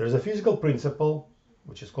 There's a physical principle,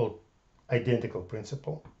 which is called identical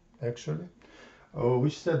principle, actually.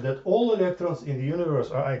 which said that all electrons in the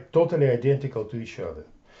universe are totally identical to each other.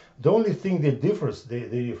 The only thing that differs, they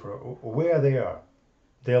differ where they are,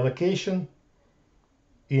 their location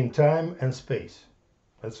in time and space.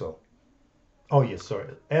 That's all. Oh yes, sorry,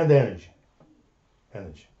 and energy.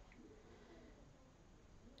 Energy.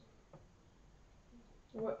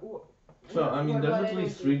 What, So I mean, what there's about at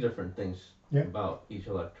least energy? 3 different things Yeah. about each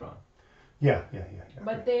electron. Yeah.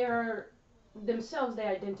 But they are themselves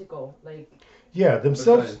they're identical. Like Yeah,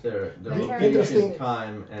 themselves. Besides their Their location, Interesting.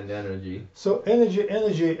 time, and energy. So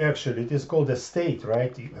energy actually, it is called a state,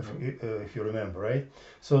 right? If you remember, right?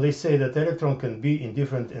 So they say that electron can be in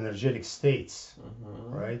different energetic states,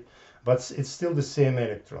 right? But it's still the same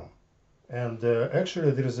electron. And actually,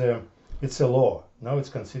 it's a law. Now it's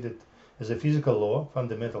considered as a physical law,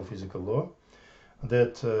 fundamental physical law,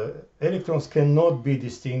 that electrons cannot be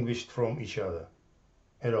distinguished from each other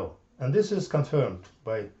at all. And this is confirmed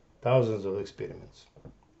by thousands of experiments.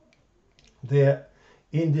 They're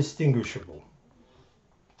indistinguishable.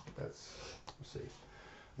 That's say.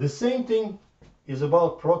 The same thing is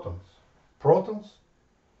about protons. Protons,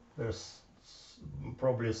 there's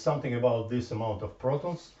probably something about this amount of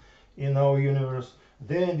protons in our universe.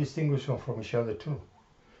 They're indistinguishable from each other too.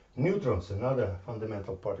 Neutrons and other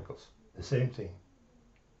fundamental particles, the same thing.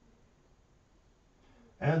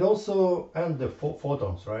 And also, and the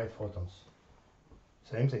photons, right? Photons,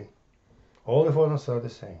 same thing. All the photons are the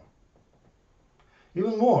same.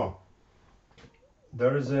 Even more,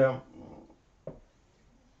 there is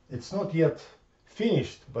it's not yet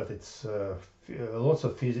finished, but it's lots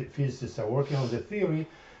of physicists are working on the theory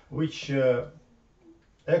which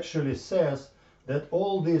actually says that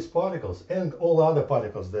all these particles and all other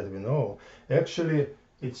particles that we know, actually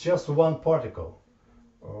it's just one particle,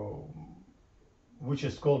 which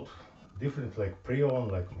is called different, like preon,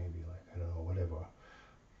 like maybe like, I don't know, whatever,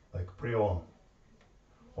 like preon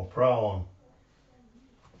or praon.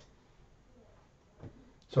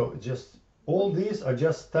 So just all these are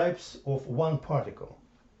just types of one particle.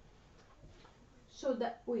 so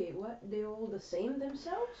that wait, what? They're all the same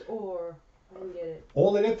themselves, or I don't get it.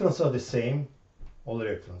 All electrons are the same. All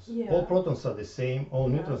electrons. Yeah. All protons are the same. All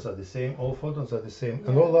Yeah. neutrons are the same. All photons are the same.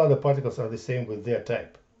 And Yeah. all other particles are the same with their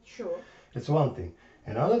type. Sure. It's one thing.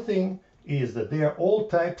 Another thing is that they are all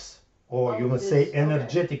types, or you Of must this, say okay.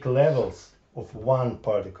 energetic levels of one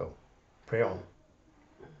particle. Preon.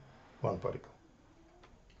 One particle.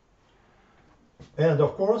 And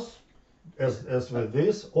of course, as with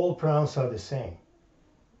this, all preons are the same.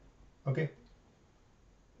 Okay?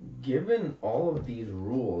 Given all of these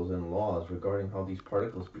rules and laws regarding how these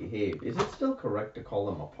particles behave, is it still correct to call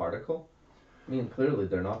them a particle? I mean, clearly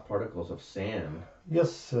they're not particles of sand.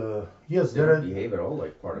 Yes, yes, They there don't are. behave at all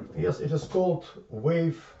like particles. Yes, it is called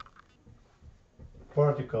wave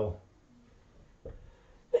particle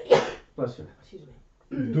Bless you. Excuse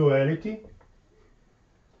me. duality,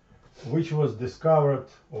 which was discovered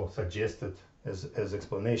or suggested as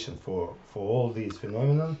explanation for all these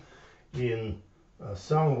phenomena in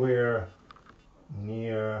somewhere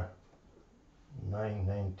near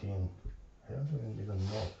 19, I don't even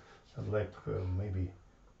know, like maybe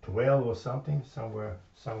 12 or something, somewhere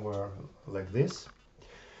like this,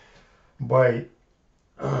 by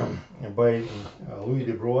Louis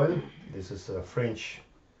de Broglie. This is a French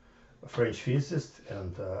physicist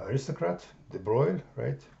and aristocrat, de Broglie,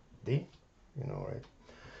 right? D, you know, right?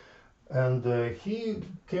 And he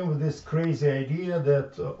came with this crazy idea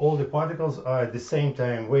that all the particles are at the same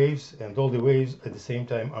time waves, and all the waves at the same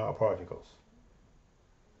time are particles.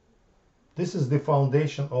 This is the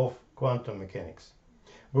foundation of quantum mechanics.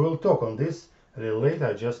 We will talk on this a little later.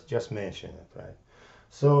 I just mentioned it, right?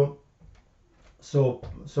 So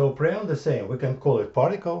preon the same. We can call it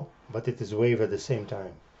particle, but it is wave at the same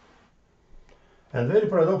time. And very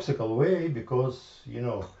paradoxical way, because you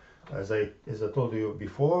know, as I told you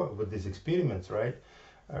before with these experiments, right?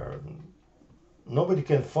 Nobody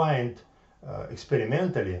can find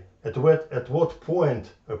experimentally at what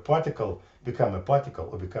point a particle become a particle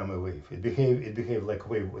or become a wave. It behave like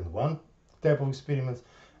wave in one type of experiments,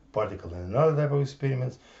 particle in another type of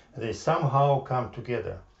experiments, and they somehow come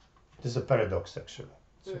together. This is a paradox, actually.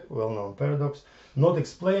 It's a well-known paradox, not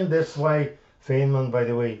explained. That's why Feynman, by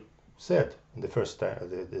the way, said the first time,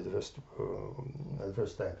 the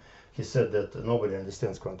first time, he said that nobody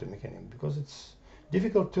understands quantum mechanics because it's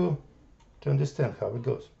difficult to understand how it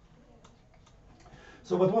goes.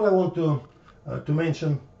 So, but what I want to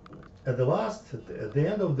mention at the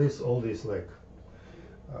end of this, all these like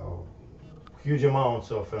huge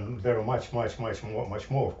amounts of, and very much more,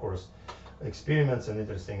 of course, experiments and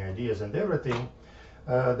interesting ideas and everything.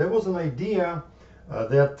 There was an idea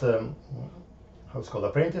that how's it called,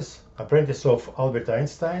 apprentice of Albert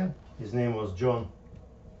Einstein. His name was John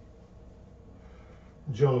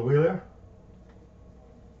Wheeler.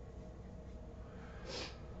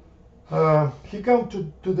 He come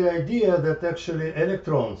to the idea that actually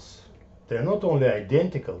electrons, they're not only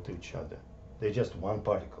identical to each other, they're just one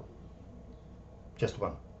particle, just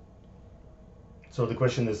one. So the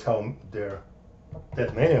question is how there are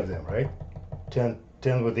that many of them, right? 10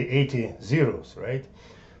 with the 80 zeros, right?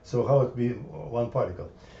 So how it be one particle?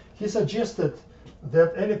 He suggested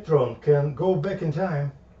that electron can go back in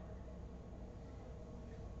time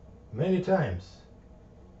many times.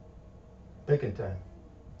 Back in time.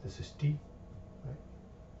 This is t, right?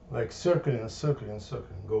 Like circling and circling and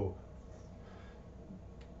circling. Go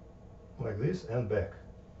like this and back.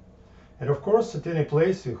 And of course, at any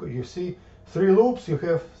place you see 3 loops, you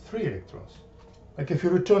have 3 electrons. Like if you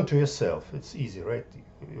return to yourself, it's easy, right?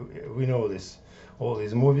 We know this, all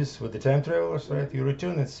these movies with the time travelers, right? You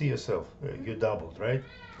return and see yourself. You doubled, right?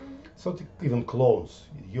 It's not even clones.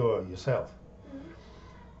 You're yourself.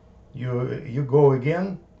 You go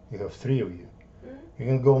again. You have 3 of you. You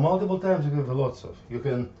can go multiple times. You have lots of. You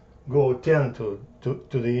can go 10 to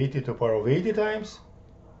the 80 to the power of 80 times.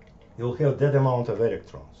 You'll have that amount of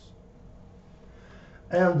electrons.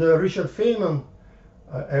 And Richard Feynman.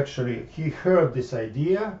 Actually, he heard this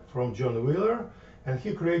idea from John Wheeler, and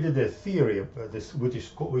he created a theory of this, which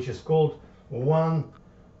is called one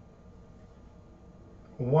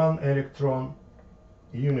electron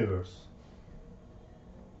universe.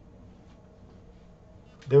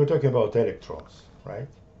 They were talking about electrons, right?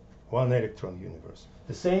 One electron universe.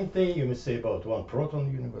 The same thing you may say about one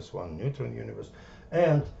proton universe, one neutron universe,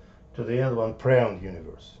 and to the end, one preon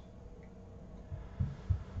universe.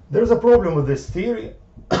 There's a problem with this theory,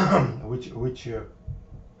 which we'll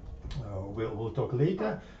talk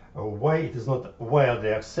later. Why it is not widely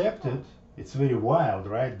accepted? It's very wild,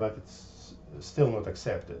 right? But it's still not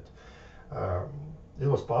accepted. It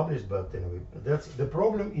was published, but anyway, that's the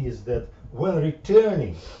problem. Is that when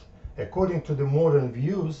returning, according to the modern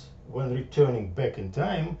views, when returning back in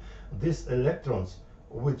time, these electrons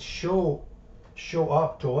would show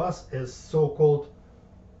up to us as so-called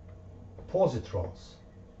positrons,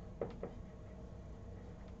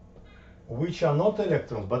 which are not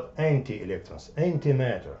electrons but anti-electrons,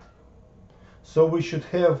 antimatter. So we should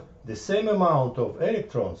have the same amount of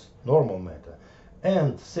electrons, normal matter,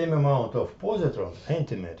 and same amount of positrons,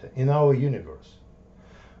 antimatter, in our universe.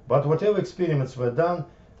 But whatever experiments were done,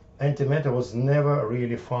 antimatter was never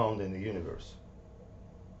really found in the universe.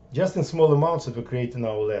 Just in small amounts that we create in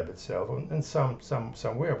our lab itself, and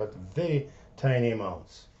somewhere, but very tiny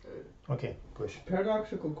amounts. Okay, question.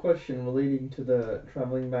 Paradoxical question relating to the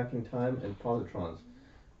traveling back in time and positrons.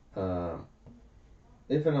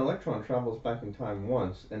 If an electron travels back in time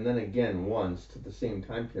once, and then again once to the same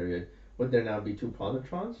time period, would there now be 2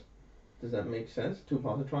 positrons? Does that make sense? 2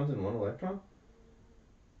 positrons and 1 electron?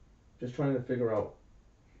 Just trying to figure out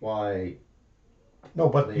why. No,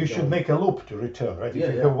 but you should make a loop to return, right? Yeah,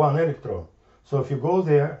 if you have 1 electron. So if you go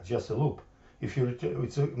there, just a loop. If you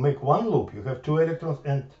make 1 loop, you have 2 electrons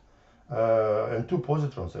and 2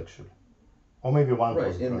 positrons actually, or maybe 1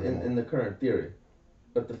 right, positron. in the current theory.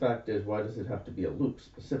 But the fact is, why does it have to be a loop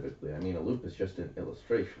specifically? I mean, a loop is just an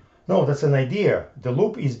illustration. No, that's an idea. The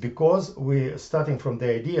loop is because we're starting from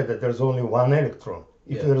the idea that there's only 1 electron.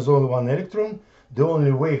 If there's only 1 electron, the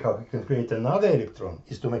only way how you can create another electron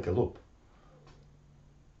is to make a loop.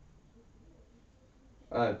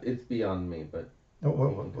 It's beyond me, but. No,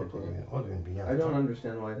 what do you mean beyond? I don't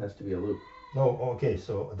understand why it has to be a loop. No, okay,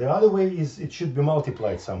 so the other way is it should be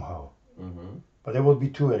multiplied somehow. Mm-hmm. But there will be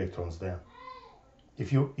 2 electrons there.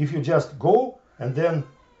 If you just go and then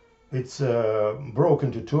it's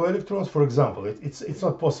broken to 2 electrons, for example, it's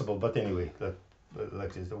not possible, but anyway,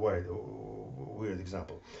 like this, the weird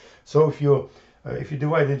example. So if you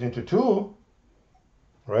divide it into 2,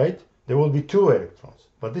 right, there will be 2 electrons.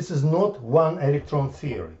 But this is not 1 electron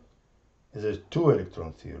theory. It's a 2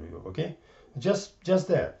 electron theory, okay? Just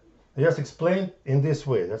that. Just explain in this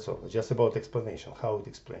way, that's all. Just about explanation, how it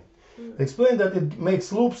explained. Explain that it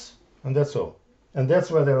makes loops, and that's all. And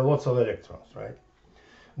that's why there are lots of electrons, right?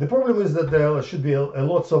 The problem is that there should be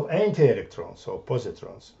lots of anti-electrons, or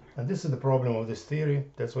positrons. And this is the problem of this theory.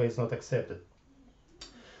 That's why it's not accepted.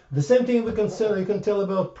 The same thing you can tell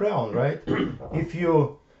about preon, right? If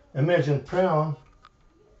you imagine preon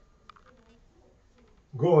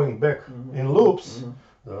going back in loops,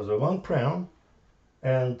 there's a 1 preon,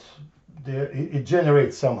 and it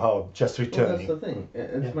generates somehow just returning. Well, that's the thing.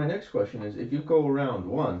 It's my next question is, if you go around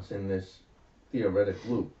once in this theoretic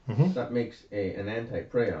loop, that makes an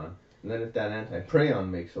anti-preon. And then if that antiprion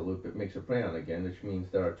makes a loop, it makes a prion again, which means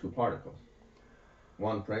there are two particles.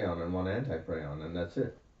 One prion and one antiprion, and that's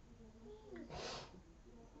it.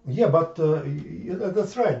 Yeah, but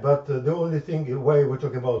that's right. But the only thing why we're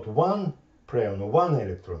talking about one prion or one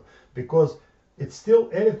electron, because it's still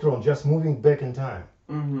electron just moving back in time.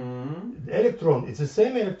 Mm-hmm. The electron, it's the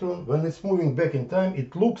same electron. When it's moving back in time,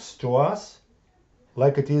 it looks to us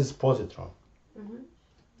like it is positron. Mhm.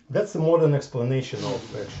 That's the modern explanation of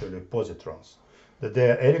actually positrons, that they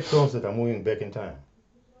are electrons that are moving back in time.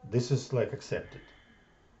 This is like accepted.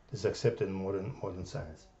 This is accepted in modern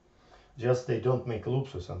science. Just they don't make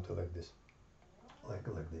loops or something like this, like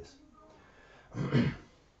this.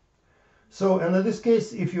 So, and in this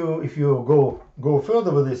case, if you go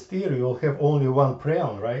further with this theory, you'll have only one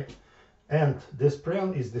prion, right? And this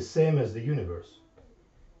prion is the same as the universe,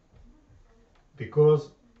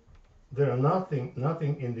 because there are nothing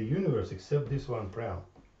in the universe except this one prion.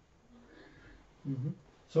 Mm-hmm.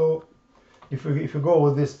 So, if you go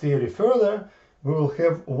with this theory further, we will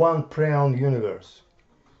have one prion universe,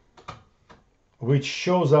 which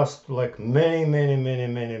shows us like many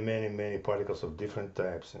particles of different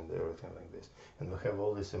types and everything like this, and we have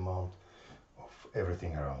all this amount of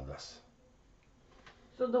everything around us.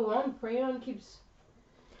 So the one prion keeps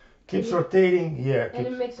Keeps rotating, yeah. and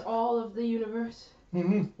it makes all of the universe.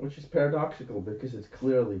 Mm-hmm. Which is paradoxical because it's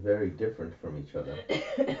clearly very different from each other.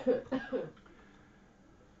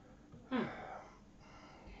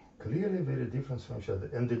 Clearly very different from each other,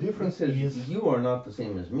 and the difference Because is you are not the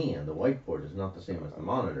same as me, and the whiteboard is not the same as the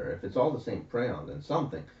monitor. If it's all the same prion, then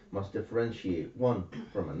something must differentiate one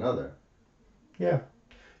from another. yeah.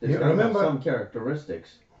 There's You got to have remember- some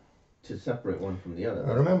characteristics to separate one from the other.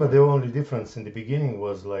 I remember the only difference in the beginning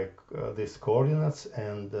was like these coordinates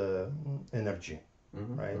and energy.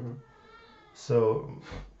 Mm-hmm, right? Mm-hmm. So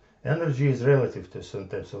energy is relative to a certain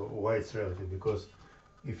time. So why it's relative? Because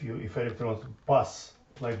if electrons pass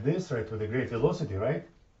like this, right, with a great velocity, right,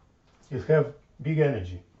 you have big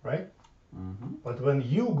energy, right? Mm-hmm. But when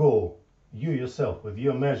you yourself, with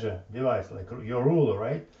your measure device, like your ruler,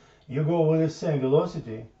 right, you go with the same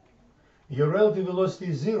velocity, your relative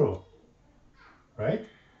velocity is zero, right?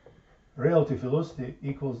 Relative velocity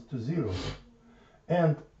equals to zero.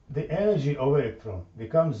 And the energy of electron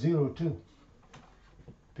becomes zero too,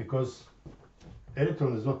 because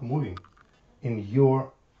electron is not moving in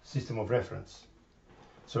your system of reference.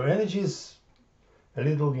 So energy is a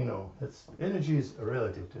little, energy is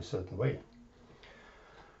relative to a certain way.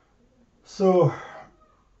 So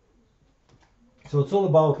it's all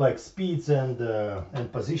about like speeds and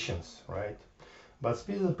positions, right? But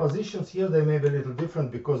speeds and positions here, they may be a little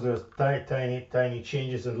different because there's tiny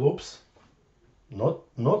changes in loops.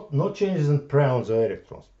 Not changes in prions or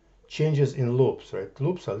electrons, changes in loops, right?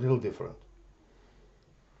 Loops are a little different.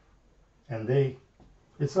 And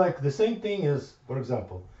it's like the same thing as, for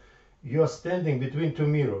example, you are standing between two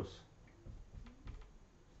mirrors.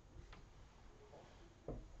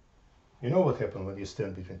 You know what happens when you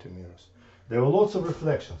stand between two mirrors? There are lots of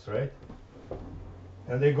reflections, right?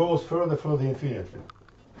 And they go further infinitely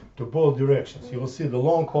to both directions. You will see the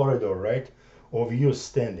long corridor, right, of you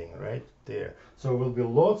standing right there. So will be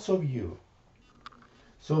lots of you.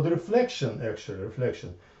 So the reflection,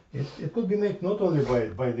 it could be made not only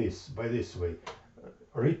by this way.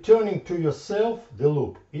 Returning to yourself, the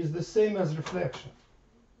loop is the same as reflection.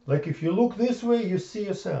 Like if you look this way, you see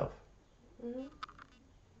yourself. Mm-hmm.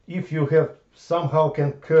 If you have somehow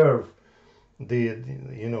can curve the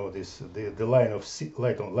line of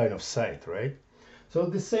sight, right? So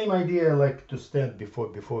the same idea, like to stand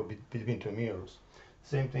between two mirrors.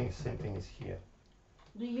 Same thing is here.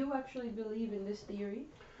 Do you actually believe in this theory?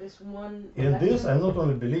 This one. In this, I electron? not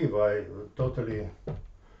only believe, I totally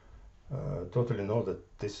know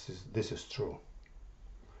that this is true.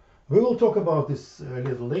 We will talk about this a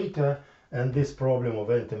little later, and this problem of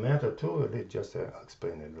antimatter too. Just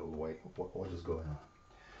explain a little way what is going on.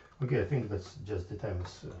 Okay, I think that's just the time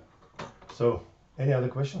is. So, any other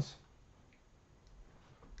questions?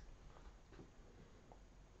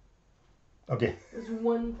 Okay. There's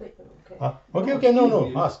one thing. Okay. Okay.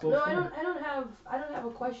 No. Ask. No, I don't have a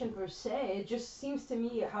question per se. It just seems to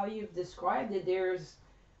me how you've described it. There's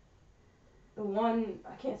the one,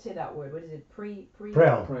 I can't say that word. What is it? Prion.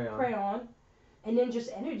 Prion, and then just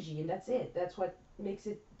energy, and that's it. That's what makes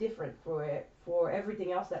it different for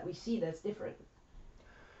everything else that we see. That's different.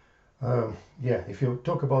 Yeah. If you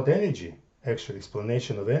talk about energy, actual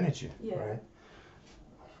explanation of energy, Yeah. right?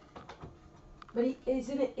 But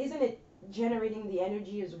isn't it generating the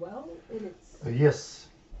energy as well? And it's Yes,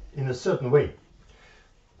 in a certain way.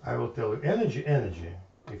 I will tell you, energy.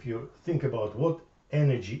 If you think about what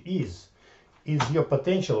energy is your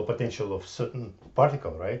potential or potential of certain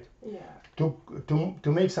particle, right? Yeah. To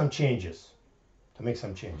make some changes,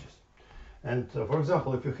 And for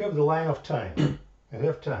example, if you have the line of time, you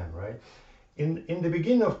have time, right? In the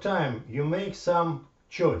beginning of time, you make some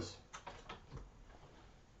choice,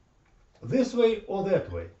 this way or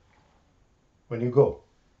that way, when you go,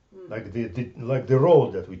 like the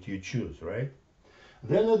road that you choose, right?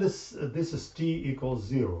 Then this is t equals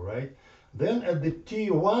 0, right? Then at the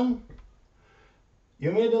t1,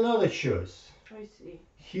 you made another choice. I see.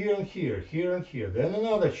 Here and here, here and here. Then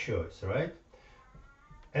another choice, right?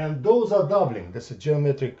 And those are doubling. That's a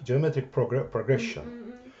geometric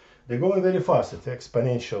progression. They're going very fast. It's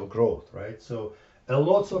exponential growth, right? So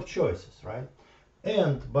lots of choices, right?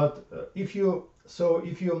 But if you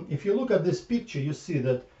look at this picture, you see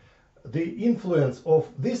that the influence of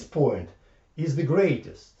this point is the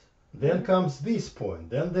greatest. Then comes this point,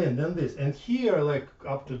 then this, and here, like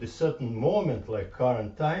up to the certain moment, like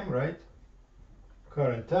current time, right?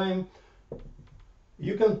 Current time,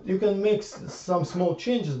 you can make some small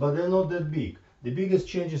changes, but they're not that big. The biggest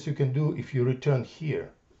changes you can do if you return here.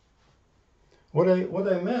 What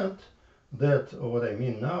I meant that, or what I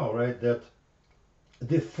mean now, right? That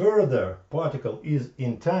the further particle is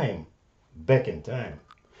in time, back in time,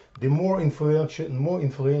 the more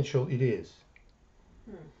influential it is.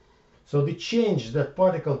 So the change that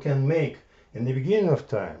particle can make in the beginning of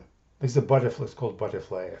time is the butterfly. It's called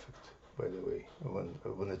butterfly effect, by the way,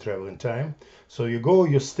 when they travel in time. So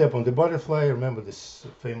you step on the butterfly. Remember this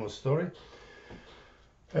famous story?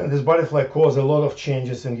 And this butterfly causes a lot of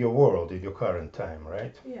changes in your world, in your current time,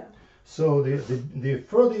 right? Yeah. So the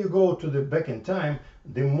further you go to the back in time,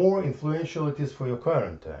 the more influential it is for your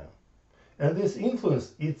current time. And this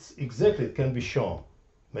influence, it can be shown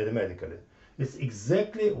mathematically. It's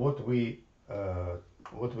exactly what we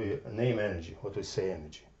name energy, what we say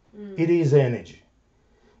energy. It is energy.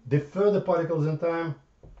 The further particles in time,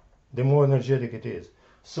 the more energetic it is.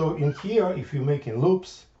 So in here, if you're making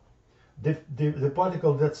loops, the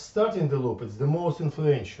particle that's starting the loop is the most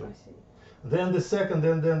influential. I see. Then the second,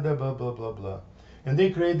 then the blah blah blah blah, and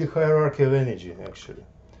they create the hierarchy of energy actually.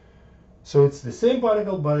 So it's the same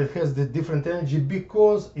particle, but it has the different energy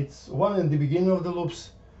because it's one in the beginning of the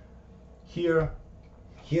loops.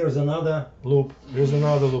 Here's another loop. Here's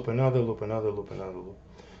another loop, another loop, another loop, another loop.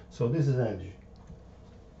 So this is energy.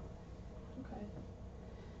 Okay.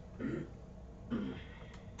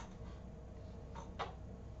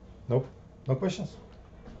 Nope. No questions?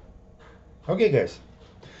 Okay, guys.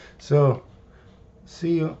 So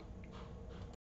see you